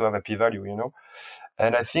pushing to have a p-value,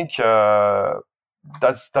 And I think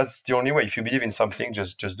that's the only way. If you believe in something,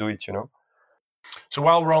 just do it, So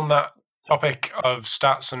while we're on that topic of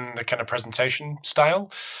stats and the kind of presentation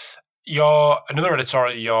style, another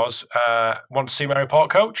editorial of yours, Want to See My Report,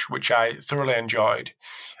 Coach, which I thoroughly enjoyed.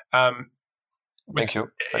 Thank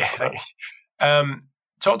you.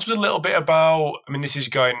 Talk to us a little bit about, this is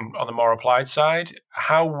going on the more applied side,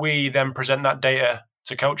 how we then present that data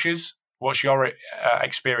to coaches. What's your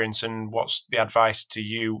experience and what's the advice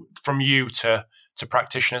from you to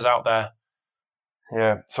practitioners out there?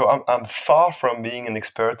 Yeah, so I'm far from being an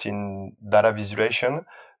expert in data visualization,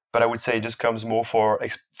 but I would say it just comes more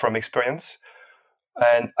from experience.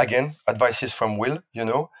 And again, advice is from Will,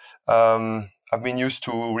 I've been used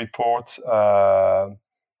to report,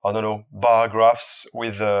 bar graphs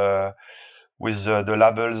with the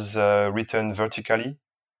labels written vertically.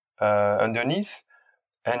 underneath,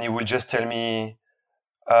 and he will just tell me,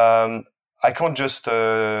 I can't just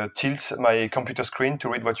tilt my computer screen to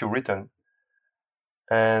read what you've written.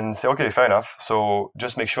 And say, okay, fair enough. So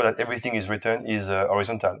just make sure that everything is written is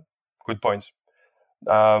horizontal. Good point.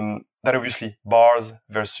 Then obviously bars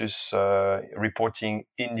versus reporting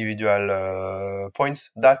individual points,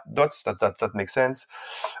 dots, that makes sense.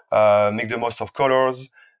 Make the most of colors,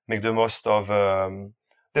 make the most of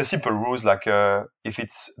the simple rules, like if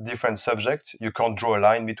it's different subject, you can't draw a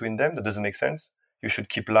line between them. That doesn't make sense. You should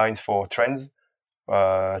keep lines for trends,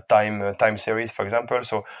 time series, for example.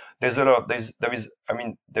 So there's a lot. There's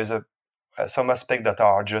some aspects that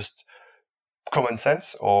are just common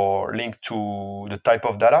sense or linked to the type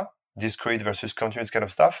of data, discrete versus continuous kind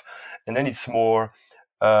of stuff, and then it's more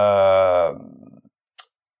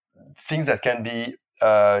things that can be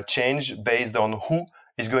changed based on who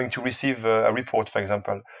is going to receive a report, for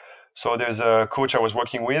example. So there's a coach I was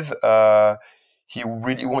working with. He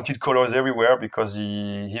really wanted colors everywhere because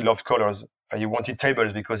he loved colors. He wanted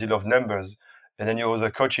tables because he loved numbers. And then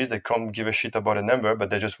the coaches, they can't give a shit about a number, but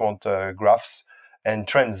they just want graphs and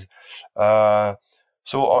trends.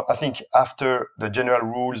 So I think after the general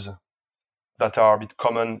rules that are a bit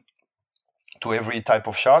common to every type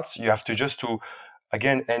of charts, you have to just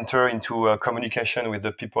again enter into a communication with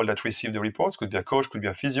the people that receive the reports. Could be a coach, could be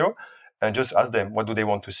a physio, and just ask them what do they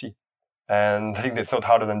want to see. And I think that's not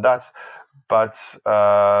harder than that. But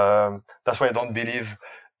that's why I don't believe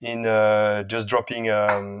in just dropping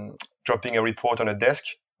a report on a desk.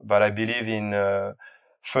 But I believe in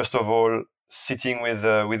first of all sitting with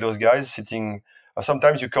those guys.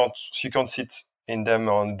 Sometimes you can't sit in them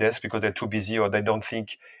on desk because they're too busy or they don't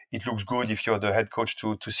think it looks good if you're the head coach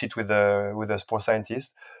to sit with a sports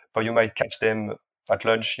scientist. But you might catch them at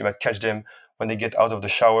lunch. You might catch them when they get out of the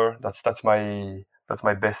shower. That's my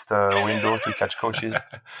best window to catch coaches.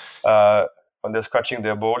 When they're scratching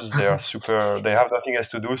their balls, they are super. They have nothing else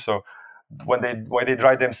to do. So when they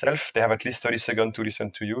dry themselves, they have at least 30 seconds to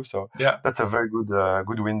listen to you. So that's a very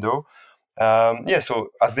good window.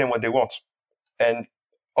 So ask them what they want. And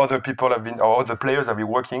other players have been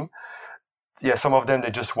working. Yeah, some of them,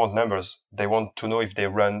 they just want numbers. They want to know if they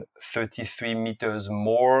run 33 meters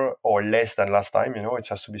more or less than last time. It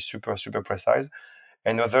has to be super, super precise.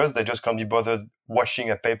 And others, they just can't be bothered watching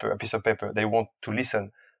a piece of paper. They want to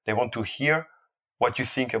listen. They want to hear what you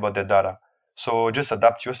think about the data. So just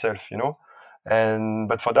adapt yourself,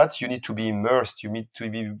 but for that, you need to be immersed. You need to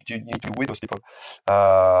be with those people.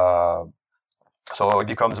 So it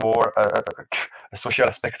becomes more a social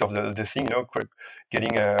aspect of the thing,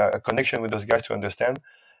 getting a connection with those guys to understand.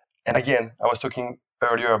 And again, I was talking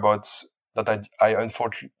earlier about that I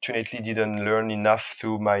unfortunately didn't learn enough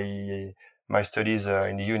through my studies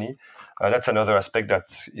in the uni. That's another aspect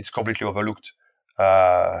that it's completely overlooked.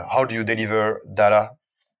 How do you deliver data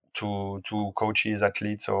to coaches,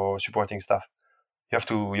 athletes, or supporting staff? You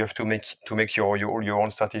have to make your own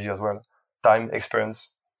strategy as well. Time, experience,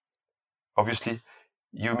 obviously,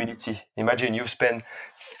 humility. Imagine you've spent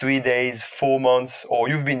 3 days, 4 months, or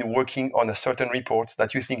you've been working on a certain report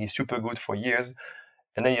that you think is super good for years,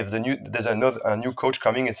 and then there's a new coach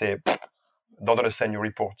coming and say, don't understand your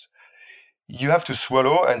report. You have to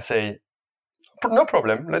swallow and say, no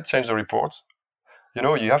problem, let's change the report.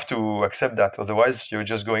 You have to accept that. Otherwise, you're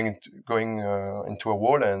just going into a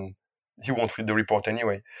wall and you won't read the report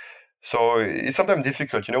anyway. So it's sometimes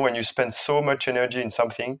difficult, when you spend so much energy in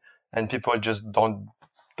something and people just don't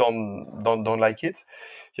like it.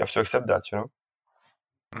 You have to accept that,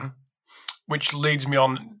 Mm-hmm. Which leads me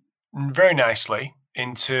on very nicely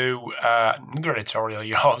into another editorial of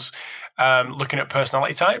yours, looking at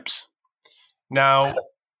personality types. Now,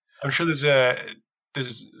 I'm sure there's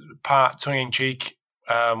part tongue-in-cheek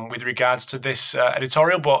with regards to this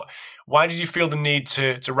editorial, but why did you feel the need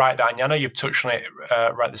to write that? And I know you've touched on it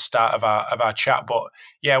right at the start of our chat, but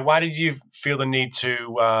why did you feel the need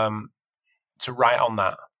to write on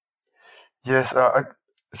that? Yes,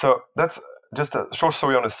 so that's just a short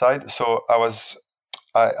story on the side. So I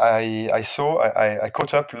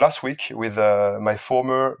caught up last week with my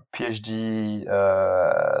former PhD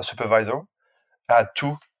supervisor. I had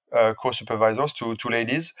two co-supervisors, two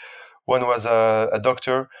ladies. One was a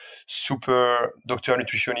doctor, doctor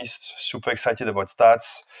nutritionist, super excited about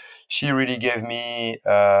stats. She really gave me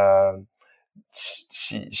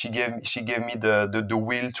she gave me the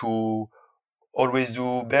will to always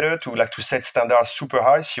do better, to set standards super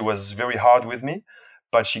high. She was very hard with me,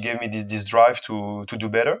 but she gave me this drive to do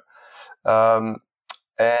better, or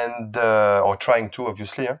trying to,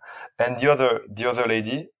 obviously. And the other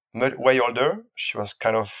lady, way older, she was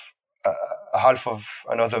kind of half of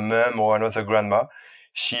another mom or another grandma.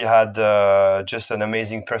 she had just an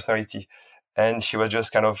amazing personality, and she was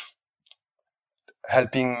just kind of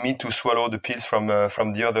helping me to swallow the pills from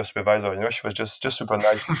the other supervisor. She was just super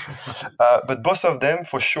nice. But both of them,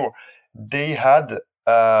 for sure, they had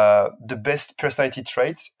the best personality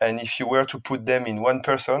traits, and if you were to put them in one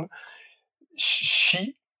person,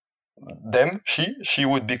 she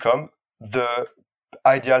would become the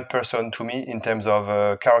ideal person to me in terms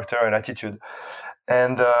of character and attitude.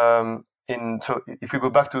 And so if you go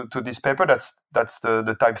back to this paper, that's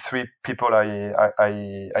the type 3 people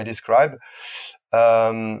I describe.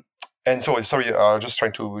 And so, sorry, just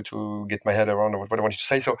trying to get my head around what I wanted to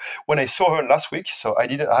say. So when I saw her last week, so I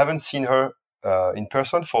haven't seen her in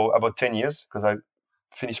person for about 10 years, because I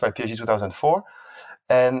finished my PhD 2004,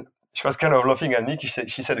 and she was kind of laughing at me. She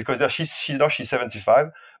said because she's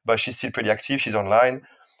 75, but she's still pretty active. She's online,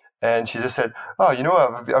 and she just said, "Oh,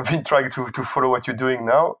 I've been trying to follow what you're doing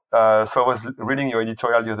now. So I was reading your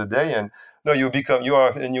editorial the other day, and no, you're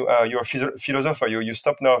a philosopher. You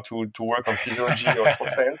stop now to work on physiology or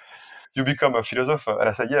sports science. You become a philosopher." And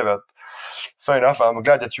I said, "Yeah, but fair enough. I'm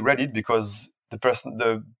glad that you read it, because the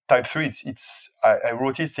type 3, I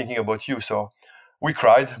wrote it thinking about you." So we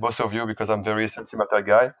cried, both of you, because I'm a very sentimental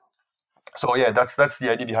guy. So yeah, that's the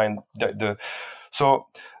idea behind so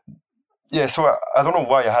I don't know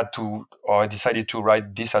why I decided to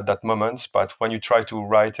write this at that moment. But when you try to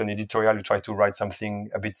write an editorial, you try to write something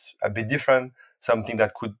a bit different, something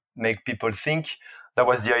that could make people think. That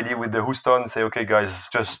was the idea with the Houston. Say, okay, guys,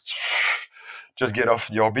 just get off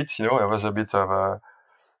the orbit. There was a bit of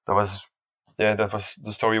that was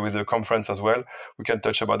the story with the conference as well. We can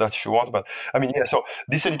touch about that if you want. But I mean, yeah. So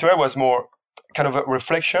this editorial was more kind of a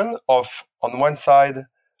reflection of, on one side,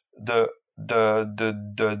 the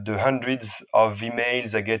hundreds of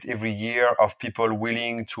emails I get every year of people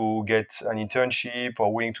willing to get an internship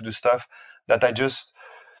or willing to do stuff that I'm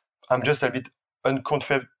just a bit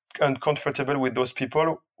uncomfortable with those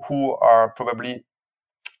people who are probably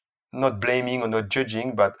not blaming or not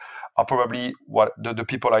judging, but are probably what the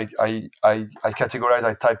people I categorize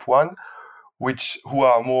as type 1, who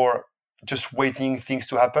are more just waiting things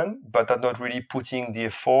to happen, but are not really putting the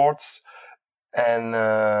efforts and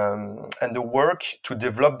the work to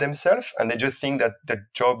develop themselves, and they just think that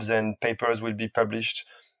jobs and papers will be published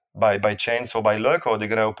by chance or by luck, or they're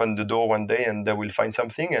going to open the door one day and they will find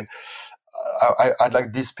something. And I'd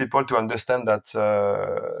like these people to understand that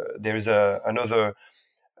there is another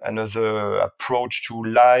approach to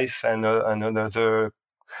life and another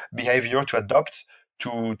behavior to adopt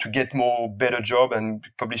to get better job and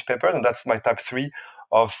publish papers. And that's my type 3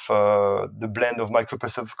 of the blend of my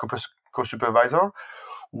co-supervisor,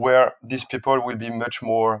 where these people will be much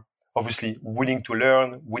more obviously willing to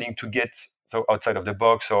learn, willing to get outside of the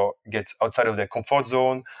box or get outside of their comfort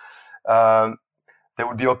zone. They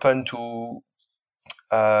will be open to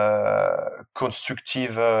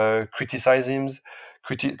constructive criticisms.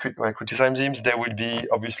 They will be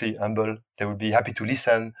obviously humble. They will be happy to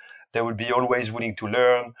listen. They will be always willing to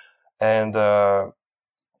learn. And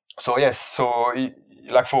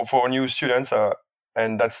like for new students,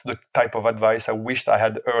 and that's the type of advice I wished I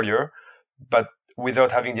had earlier. But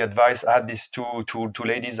without having the advice, I had these two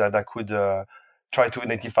ladies that I could try to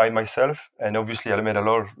identify myself. And obviously, I met a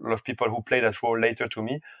lot of people who play that role later to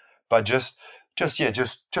me. But just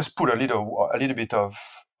put a little bit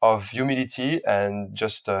of humility and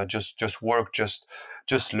just work, just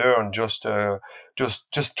learn, just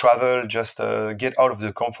travel, just get out of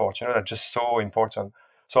the comfort. That's just so important.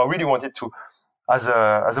 So I really wanted to, as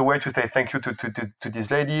a way to say thank you to these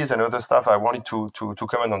ladies and other stuff, I wanted to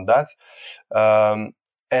comment on that.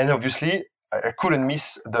 And obviously, I couldn't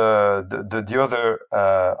miss the other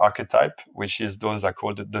archetype, which is those are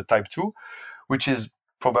called the type 2, which is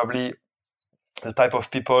probably the type of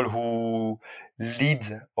people who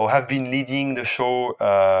lead or have been leading the show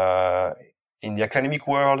in the academic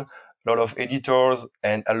world, a lot of editors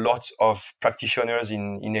and a lot of practitioners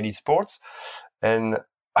in elite sports. And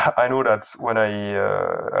I know that when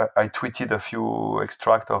I tweeted a few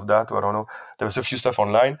extract of that, or I don't know, there was a few stuff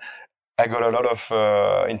online, I got a lot of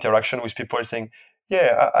interaction with people saying,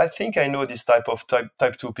 yeah, I think I know this type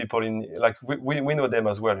 2 people we know them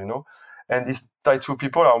as well, And these type 2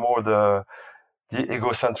 people are more the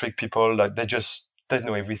egocentric people, like they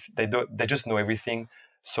know everything. They just know everything.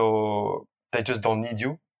 So they just don't need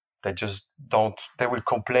you. They just don't. They will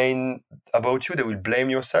complain about you. They will blame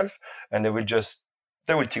yourself, and they will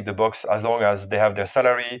tick the box as long as they have their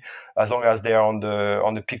salary, as long as they are on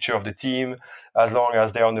the picture of the team, as long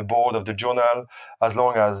as they're on the board of the journal, as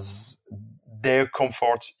long as their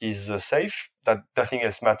comfort is safe. That nothing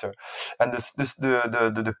else matter. And it's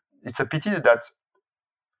a pity that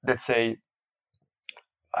let's say,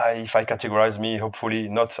 if I categorize me, hopefully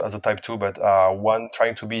not as a type 2, but one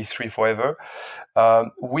trying to be 3 forever,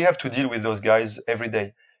 we have to deal with those guys every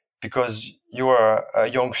day, because you are a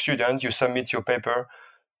young student, you submit your paper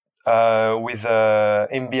with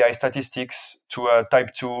MBI statistics to a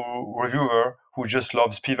type 2 reviewer who just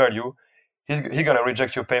loves p-value. He's gonna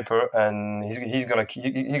reject your paper, and he's gonna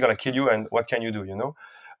kill you. And what can you do?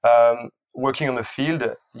 Working on the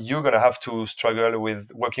field, you're gonna have to struggle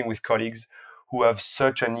with working with colleagues who have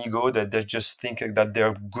such an ego that they just think that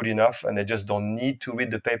they're good enough, and they just don't need to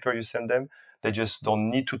read the paper you send them. They just don't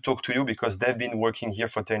need to talk to you because they've been working here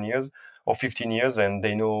for 10 years or 15 years, and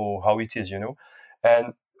they know how it is.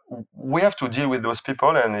 And we have to deal with those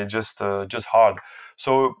people, and it's just hard.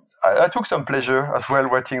 So I took some pleasure as well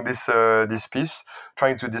writing this piece,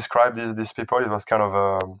 trying to describe these people. It was kind of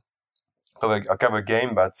a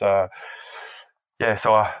game, but yeah.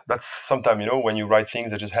 So that's sometimes, when you write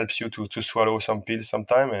things, that just helps you to swallow some pills.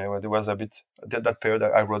 Sometimes there was a bit that period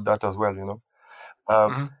I wrote that as well.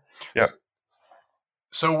 Yeah.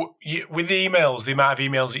 So with the emails, the amount of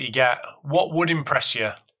emails that you get, what would impress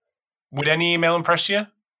you? Would any email impress you?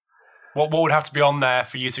 What would have to be on there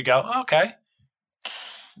for you to go, okay,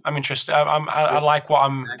 I'm interested. I like what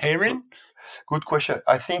I'm hearing. Good question.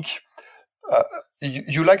 I think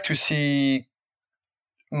you like to see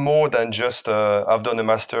more than just I've done a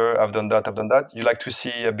master, I've done that. You like to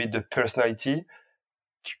see a bit the personality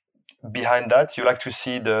behind that. You like to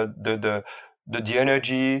see the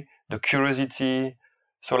energy, the curiosity.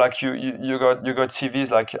 So like you got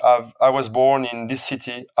CVs like I was born in this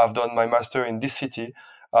city, I've done my master in this city,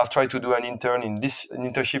 I've tried to do an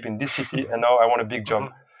internship in this city, and now I want a big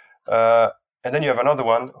job. And then you have another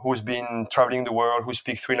one who's been traveling the world, who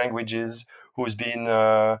speaks 3 languages, who's been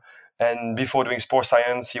and before doing sports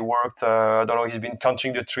science, he worked. He's been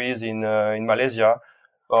counting the trees in Malaysia.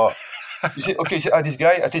 You say, okay, this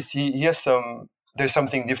guy, at least he has some. There's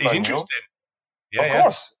something different. He's interesting. Yeah, of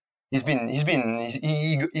course,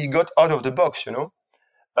 he got out of the box.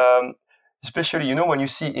 Especially, when you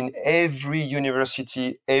see in every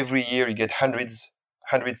university, every year you get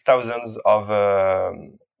thousands of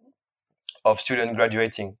students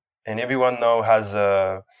graduating, and everyone now has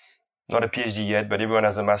not a PhD yet, but everyone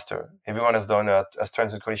has a master. Everyone has done a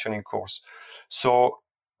strength and conditioning course. So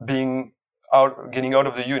getting out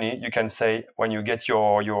of the uni, you can say, when you get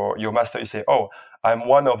your master, you say, oh, I'm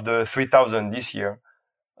one of the 3,000 this year.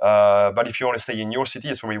 But if you want to stay in your city,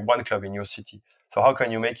 it's only one club in your city. So how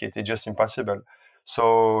can you make it? It's just impossible.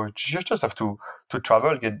 So you just have to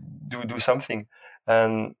travel, do something.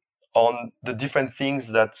 And on the different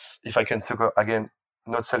things that, if I can talk again,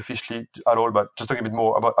 not selfishly at all, but just talking a bit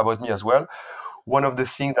more about me as well. One of the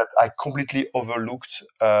things that I completely overlooked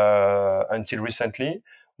until recently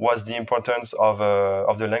was the importance of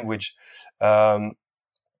the language.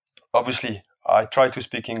 Obviously, I try to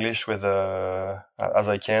speak English with as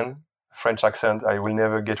I can. French accent, I will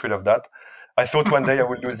never get rid of that. I thought one day I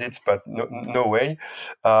would lose it, but no way.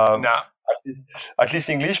 Nah. At least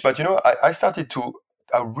English. But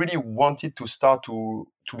I really wanted to start to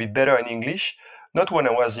be better in English. Not when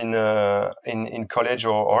I was in college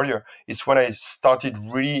or earlier. It's when I started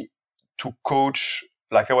really to coach,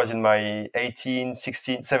 like I was in my 18,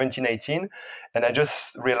 16, 17, 18. And I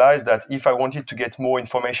just realized that if I wanted to get more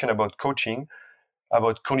information about coaching,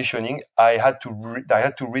 about conditioning, I had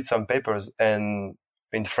to read some papers. And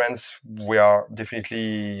in France, we are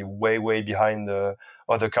definitely way, way behind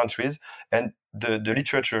other countries. And the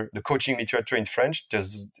literature, the coaching literature in French,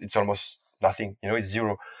 it's almost nothing. It's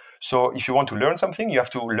zero. So if you want to learn something, you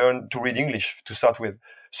have to learn to read English to start with.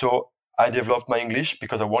 So I developed my English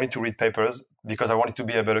because I wanted to read papers, because I wanted to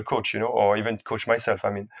be a better coach, or even coach myself.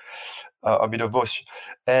 I mean, a bit of both.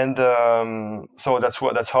 And so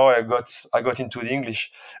that's how I got into the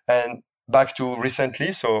English. And back to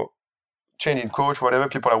recently, so changing coach, whatever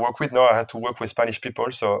people I work with now, I had to work with Spanish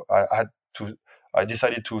people. So I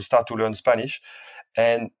decided to start to learn Spanish,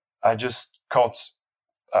 and I just can't.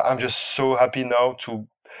 I'm just so happy now to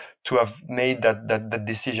have made that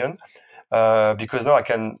decision, because now I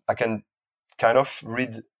can kind of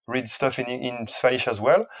read stuff in Spanish as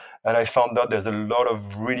well. And I found out there's a lot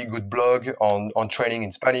of really good blog on training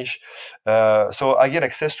in Spanish. So I get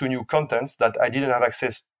access to new contents that I didn't have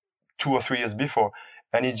access 2 or 3 years before.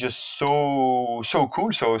 And it's just so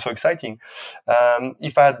cool, so exciting.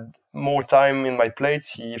 If I had more time in my plate,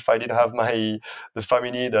 if I didn't have the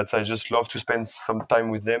family that I just love to spend some time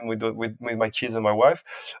with them, with my kids and my wife,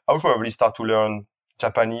 I would probably start to learn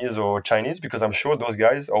Japanese or Chinese, because I'm sure those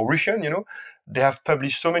guys, or Russian, they have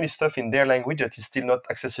published so many stuff in their language that is still not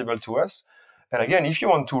accessible to us. And again, if you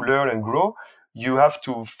want to learn and grow, you have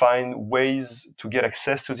to find ways to get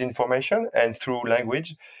access to the information, and through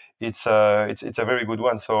language, it's a very good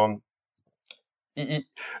one. So,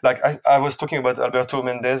 like I was talking about Alberto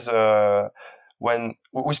Mendez when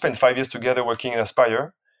we spent 5 years together working in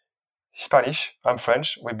Aspire. Spanish, I'm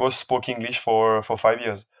French. We both spoke English for 5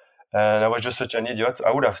 years, and I was just such an idiot.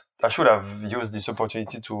 I should have used this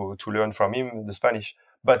opportunity to learn from him the Spanish.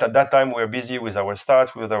 But at that time, we were busy with our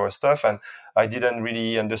stats, with our stuff, and I didn't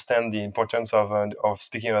really understand the importance of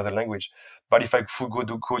speaking another language. But if I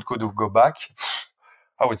could go back,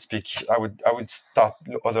 I would speak. I would start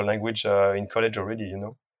other language in college already. You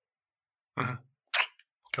know. Mm-hmm.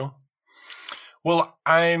 Cool. Well,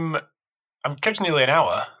 I've kept nearly an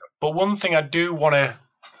hour, but one thing I do want to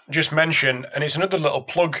just mention, and it's another little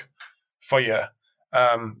plug for you,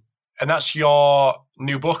 and that's your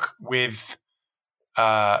new book with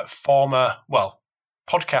former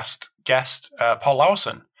podcast guest Paul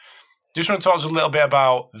Laursen. Do you just want to talk to us a little bit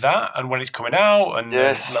about that and when it's coming out, and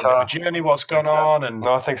yes, a little bit of the journey, what's going on, and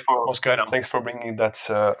thanks for what's going on. Thanks for bringing that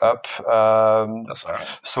up. That's all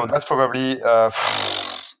right. So that's probably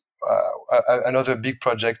another big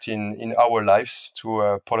project in our lives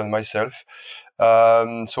to Paul and myself.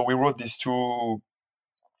 So we wrote these 2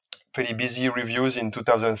 pretty busy reviews in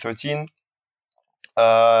 2013,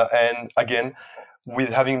 and again,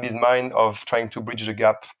 with having this mind of trying to bridge the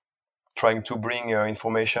gap, trying to bring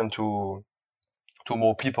information to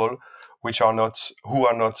more people who are not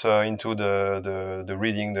into the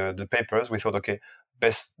reading the papers. We thought, okay,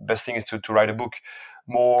 best thing is to write a book,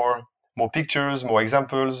 more pictures, more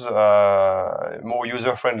examples, more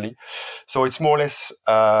user friendly. So it's more or less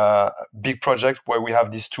a big project where we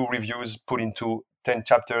have these 2 reviews put into 10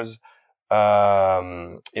 chapters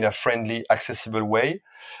in a friendly, accessible way.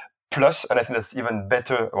 Plus, and I think that's even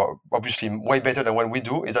better, or obviously way better than what we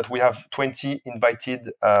do, is that we have 20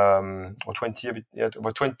 invited, 20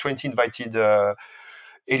 invited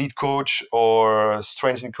elite coach or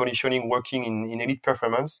strength and conditioning working in elite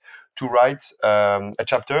performance to write a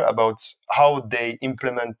chapter about how they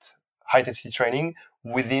implement high-intensity training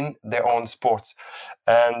within their own sports.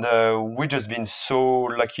 And we've just been so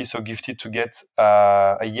lucky, so gifted to get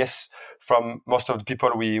a yes from most of the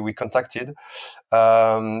people we contacted,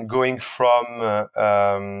 going from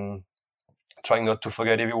trying not to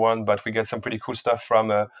forget everyone, but we get some pretty cool stuff from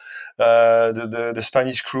the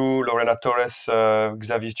Spanish crew, Lorena Torres,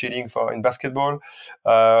 Xavier Chilling in basketball,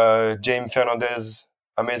 James Fernandez,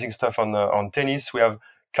 amazing stuff on tennis. We have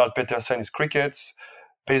Carl Peterson is cricket,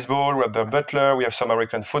 baseball, Robert Butler. We have some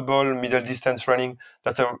American football, middle distance running.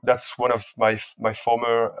 That's one of my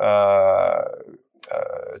former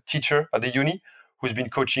teacher at the uni, who's been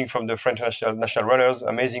coaching from the French national runners.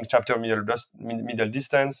 Amazing chapter, middle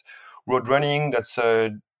distance. Road running, that's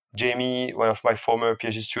Jamie, one of my former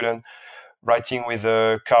PhD students, writing with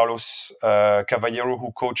Carlos Caballero,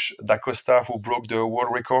 who coached Da Costa, who broke the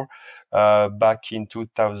world record back in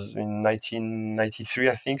 1993,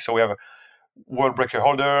 I think. So we have a world record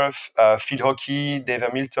holder, field hockey, Dave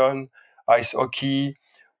Hamilton, ice hockey,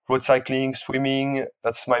 road cycling, swimming.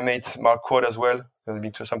 That's my mate Mark Quad as well. That'll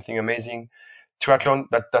be something amazing. Triathlon,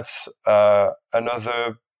 that's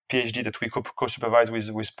another PhD that we co-supervise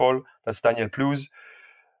with Paul. That's Daniel Plews.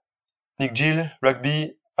 Nick Gill,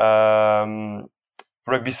 rugby.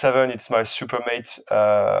 Rugby 7, it's my super mate,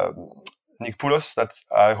 Nick Poulos. That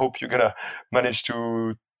I hope you're going to manage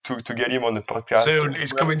to get him on the podcast. Soon,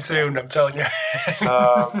 it's coming soon, I'm telling you.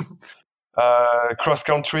 Cross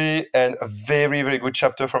country, and a very, very good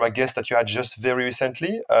chapter from a guest that you had just very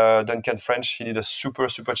recently, Duncan French. He did a super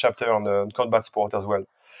chapter on combat sport as well.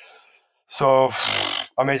 So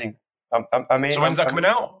amazing. So when's that coming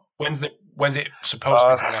out? When's it supposed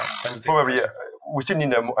to be coming out? Probably we still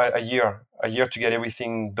need a year to get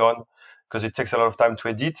everything done, because it takes a lot of time to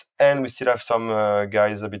edit, and we still have some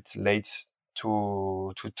guys a bit late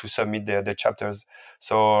to submit their chapters.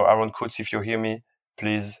 So Aaron Coates, if you hear me,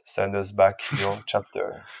 please send us back your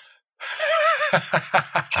chapter.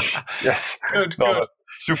 Yes. Good.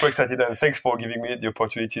 Super excited, and thanks for giving me the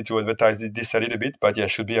opportunity to advertise this a little bit. But yeah,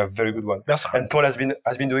 it should be a very good one. That's right. And Paul has been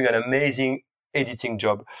doing an amazing editing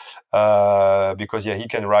job, because he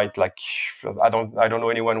can write like I don't know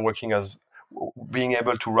anyone working as being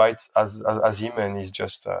able to write as him, and he's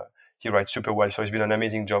just he writes super well. So he's been an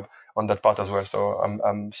amazing job on that part as well. So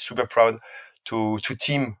I'm super proud to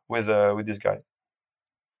team with this guy.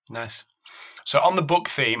 Nice. So on the book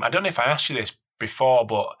theme, I don't know if I asked you this before,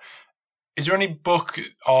 but is there any book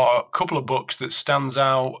or a couple of books that stands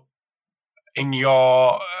out in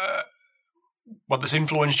your that's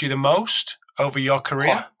influenced you the most over your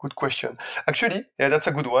career? Good question. Actually, yeah, that's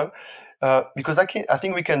a good one, because I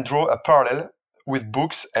think we can draw a parallel with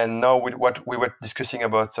books and now with what we were discussing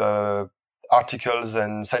about articles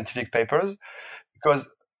and scientific papers,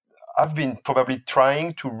 because I've been probably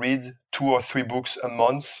trying to read 2 or 3 books a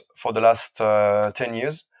month for the last 10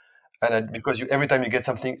 years. And because every time you get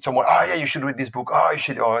someone, yeah, you should read this book. You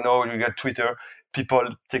should. Oh no, you get Twitter,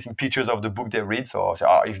 people taking pictures of the book they read. So I say,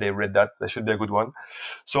 if they read that, that should be a good one.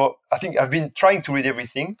 So I think I've been trying to read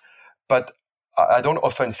everything, but I don't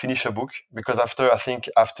often finish a book, because after a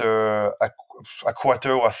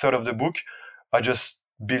quarter or a third of the book, I just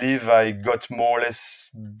believe I got more or less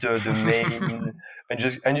the main, and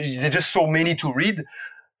there's just so many to read.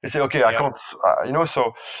 They say, okay, I can't,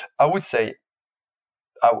 So I would say,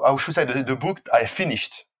 I should say the book I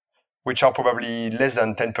finished, which are probably less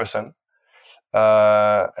than 10%.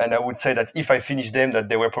 And I would say that if I finished them, that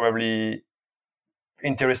they were probably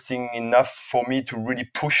interesting enough for me to really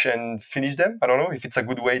push and finish them. I don't know if it's a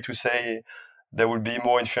good way to say they will be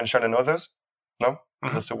more influential than others. No?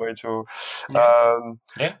 Mm-hmm. That's the way to...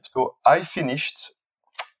 So I finished...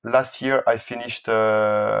 Last year, I finished... what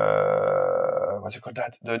do you call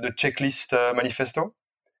that? The Checklist Manifesto.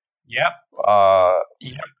 Yeah. Was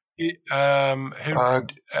it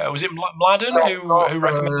Mladen who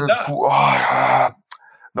recommended that?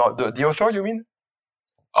 No, the author, you mean?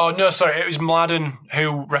 Oh no, sorry, it was Mladen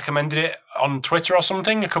who recommended it on Twitter or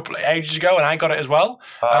something a couple of ages ago, and I got it as well.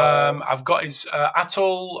 I've got his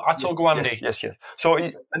Atul Gawande. Yes. So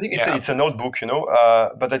I think it's an old book,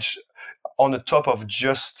 but it's on the top of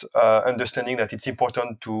just understanding that it's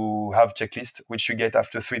important to have checklist, which you get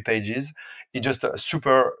after 3 pages. It's just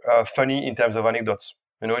super funny in terms of anecdotes.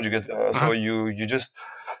 You get so you just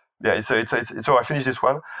it's so I finished this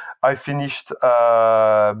one. I finished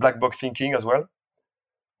Black Box Thinking as well,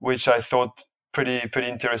 which I thought pretty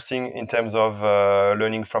interesting in terms of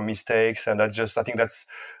learning from mistakes, and I think that's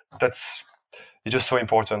it's just so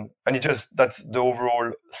important, and that's the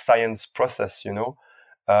overall science process,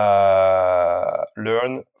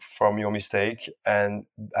 learn from your mistake and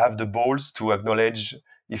have the balls to acknowledge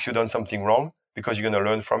if you've done something wrong, because you're going to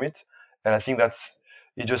learn from it. And I think it's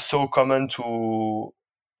just so common to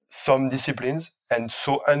some disciplines and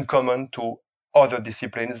so uncommon to other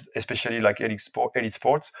disciplines, especially like elite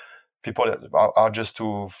sports. People are just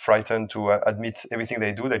too frightened to admit everything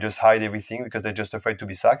they do. They just hide everything because they're just afraid to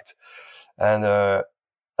be sacked. And I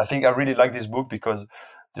think I really like this book because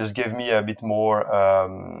this gave me a bit more,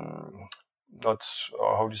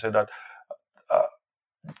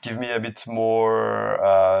 give me a bit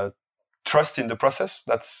more trust in the process.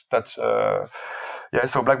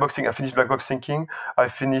 So Black Box Thinking, I finished Black Box Thinking. I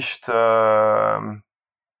finished another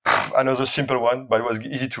simple one, but it was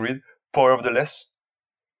easy to read, Power of the Less.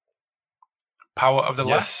 Power of the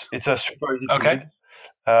Less? It's a super easy to read.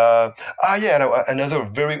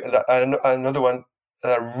 Another one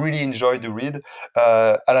that I really enjoyed to read,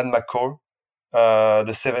 Alan McCall,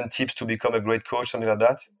 The 7 Tips to Become a Great Coach, something like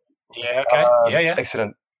that. Yeah, okay.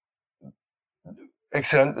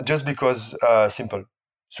 Excellent, just because simple,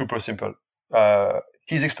 super simple.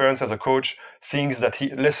 His experience as a coach, lessons that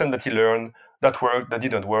he learned, that worked, that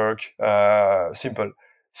didn't work, simple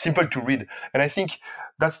to read. And I think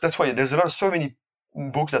that's why there's so many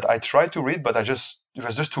books that I try to read, but it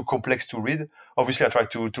was just too complex to read. Obviously, I try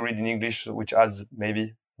to read in English, which adds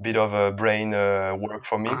maybe a bit of a brain work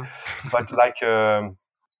for me. But like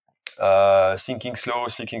Thinking Slow,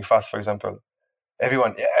 Thinking Fast, for example.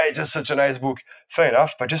 Everyone, it's just such a nice book. Fair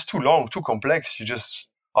enough, but just too long, too complex. You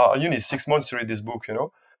need 6 months to read this book,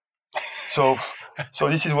 So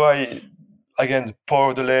this is why, again,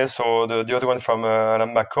 Power of the Less or the other one from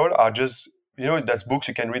Alan McCall are just, that's books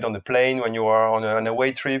you can read on the plane when you are on an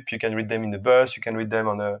away trip. You can read them in the bus. You can read them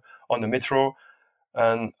on the metro.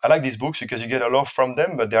 And I like these books because you get a lot from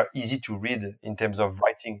them, but they are easy to read in terms of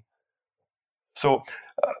writing. So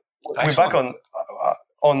we're back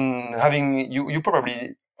on having you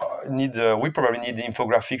probably need we probably need the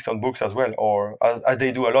infographics on books as well, or as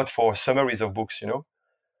they do a lot for summaries of books,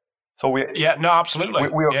 So absolutely.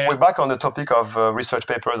 We're back on the topic of research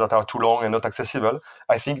papers that are too long and not accessible.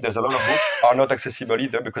 I think there's a lot of books are not accessible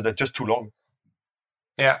either because they're just too long.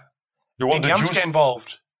 Yeah. You want Jan to get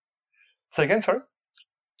involved. Say again, sorry?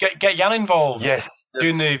 Get Jan involved. Yes.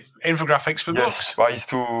 Doing the infographics for books. Well, he's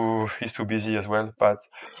too busy as well. But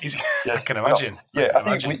I can imagine. I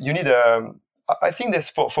think you need I think there's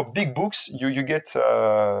for big books you get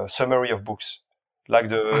a summary of books, like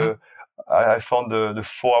the I found the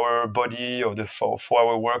 4-hour body or the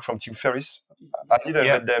 4-hour work from Tim Ferriss. I didn't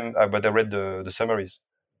read them, but I read the summaries.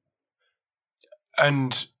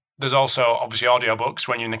 And there's also obviously audiobooks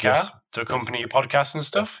when you're in the car to accompany your podcast and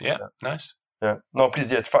stuff. Yeah, nice. Yeah. No,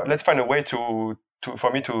 please, let's find a way to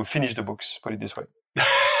for me to finish the books. Put it this way.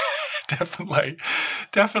 Definitely.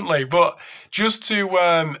 But just to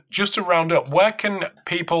round up, where can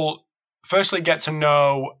people firstly get to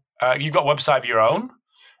know? You've got a website of your own.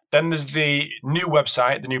 Then there's the new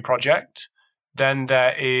website, the new project. Then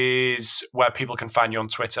there is where people can find you on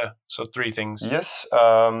Twitter. So 3 things. Yes.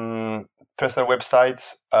 Personal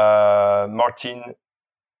website, Martin.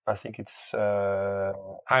 I think it's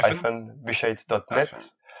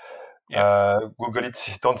 -Buchheit.net. Yeah. Google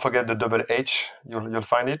it. Don't forget the double H. You'll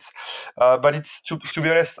find it. But it's to be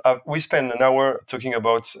honest, we spent an hour talking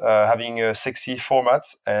about having a sexy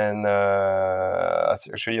format, and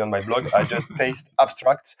actually on my blog I just paste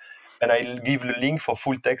abstract, and I give the link for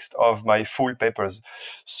full text of my full papers.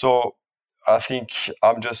 So I think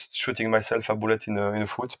I'm just shooting myself a bullet in the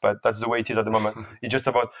foot, but that's the way it is at the moment. It's just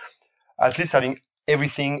about at least having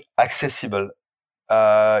everything accessible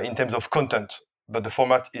in terms of content, but the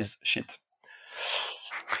format is shit.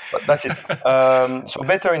 But that's it. So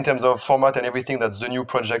better in terms of format and everything. That's the new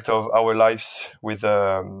project of our lives with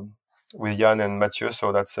Jan and Mathieu.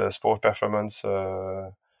 So that's sport performance.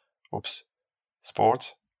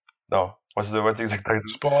 Sport. No, what's the exact title?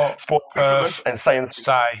 Sport performance and science.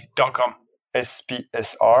 Sci.com.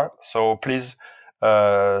 SPSR. So please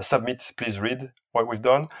submit. Please read what we've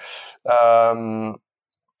done. And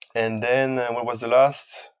then what was the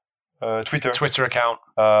last? Twitter account.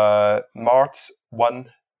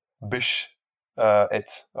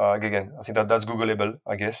 Mart1Buch8. Again, I think that's Googleable,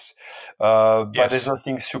 I guess. But there's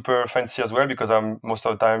nothing super fancy as well, because I'm most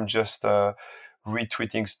of the time just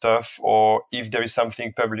retweeting stuff, or if there is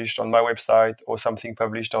something published on my website or something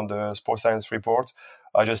published on the Sports Science Report,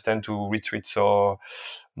 I just tend to retweet. So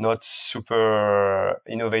not super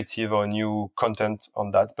innovative or new content on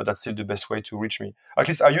that, but that's still the best way to reach me. At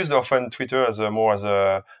least I use often Twitter as a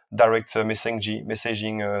direct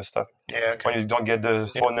messaging stuff. Yeah. Okay. When you don't get the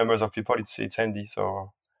phone numbers of people, it's handy.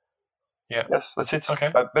 So yeah. Yes, that's it.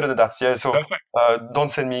 Okay. Better than that. Yeah. So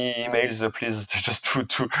don't send me emails, please. Just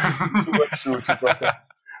too much to process.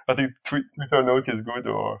 I think Twitter notes is good.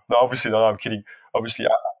 Or no, obviously no. I'm kidding. Obviously,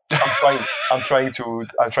 I'm trying to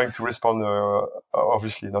respond.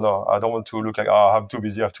 Obviously, no. I don't want to look like I'm too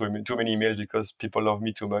busy. I have too many emails because people love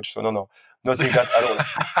me too much. So no, nothing that at all.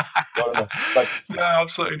 No. But, no,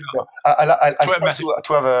 absolutely not. No, I try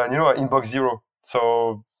to have an inbox zero.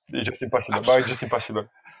 So it's just impossible. Absolutely. But it's just impossible.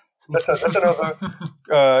 That's another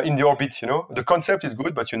in the orbit. The concept is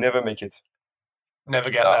good, but you never make it. Never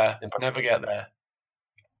get there. Impossible. Never get there.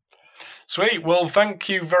 Sweet. Well, thank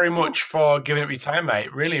you very much for giving up your time,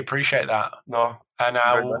 mate. Really appreciate that. No. And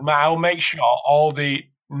I'll make sure all the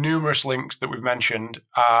numerous links that we've mentioned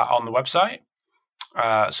are on the website,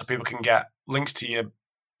 so people can get links to your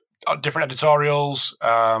different editorials,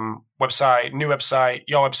 website, new website,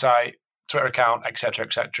 your website, Twitter account, etc.,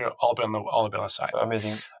 all be on the site.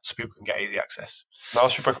 Amazing. So people can get easy access. No,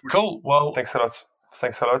 super cool. Cool. Well, thanks a lot.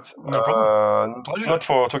 No problem. Pleasure. Not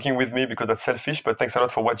for talking with me because that's selfish, but thanks a lot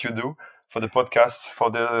for what you do, for the podcast, for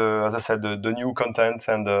the, as I said, the new content,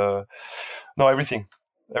 and everything.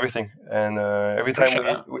 And every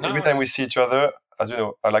time we see each other, as you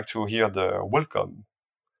know, I like to hear the welcome.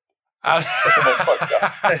 That's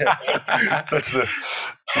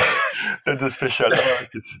the special.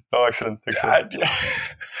 Oh, excellent.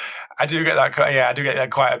 I do get that. Yeah, I do get that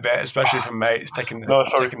quite a bit, especially from mates taking the piss. No,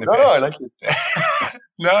 I like it.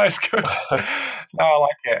 No, it's good. No, I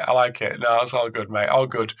like it. No, it's all good, mate. All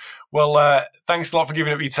good. Well, thanks a lot for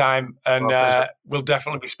giving up your time, and we'll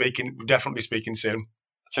definitely be speaking. Soon.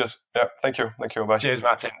 Cheers. Yeah, thank you. Bye. Cheers,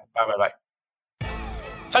 Martin. Bye.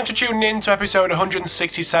 Thanks for tuning in to episode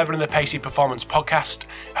 167 of the Pacey Performance Podcast.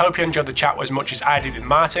 Hope you enjoyed the chat as much as I did with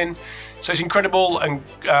Martin. So it's incredible and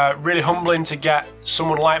really humbling to get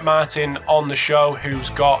someone like Martin on the show who's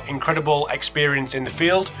got incredible experience in the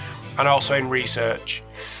field and also in research.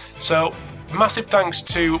 So massive thanks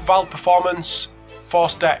to Valve Performance,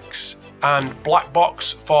 ForceDecks and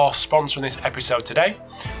Blackbox for sponsoring this episode today.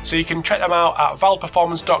 So you can check them out at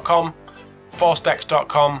valveperformance.com,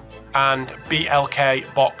 forcedecks.com and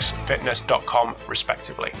blkboxfitness.com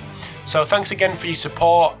respectively. So thanks again for your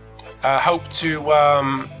support. Hope to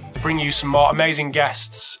bring you some more amazing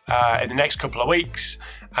guests in the next couple of weeks,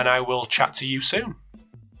 and I will chat to you soon.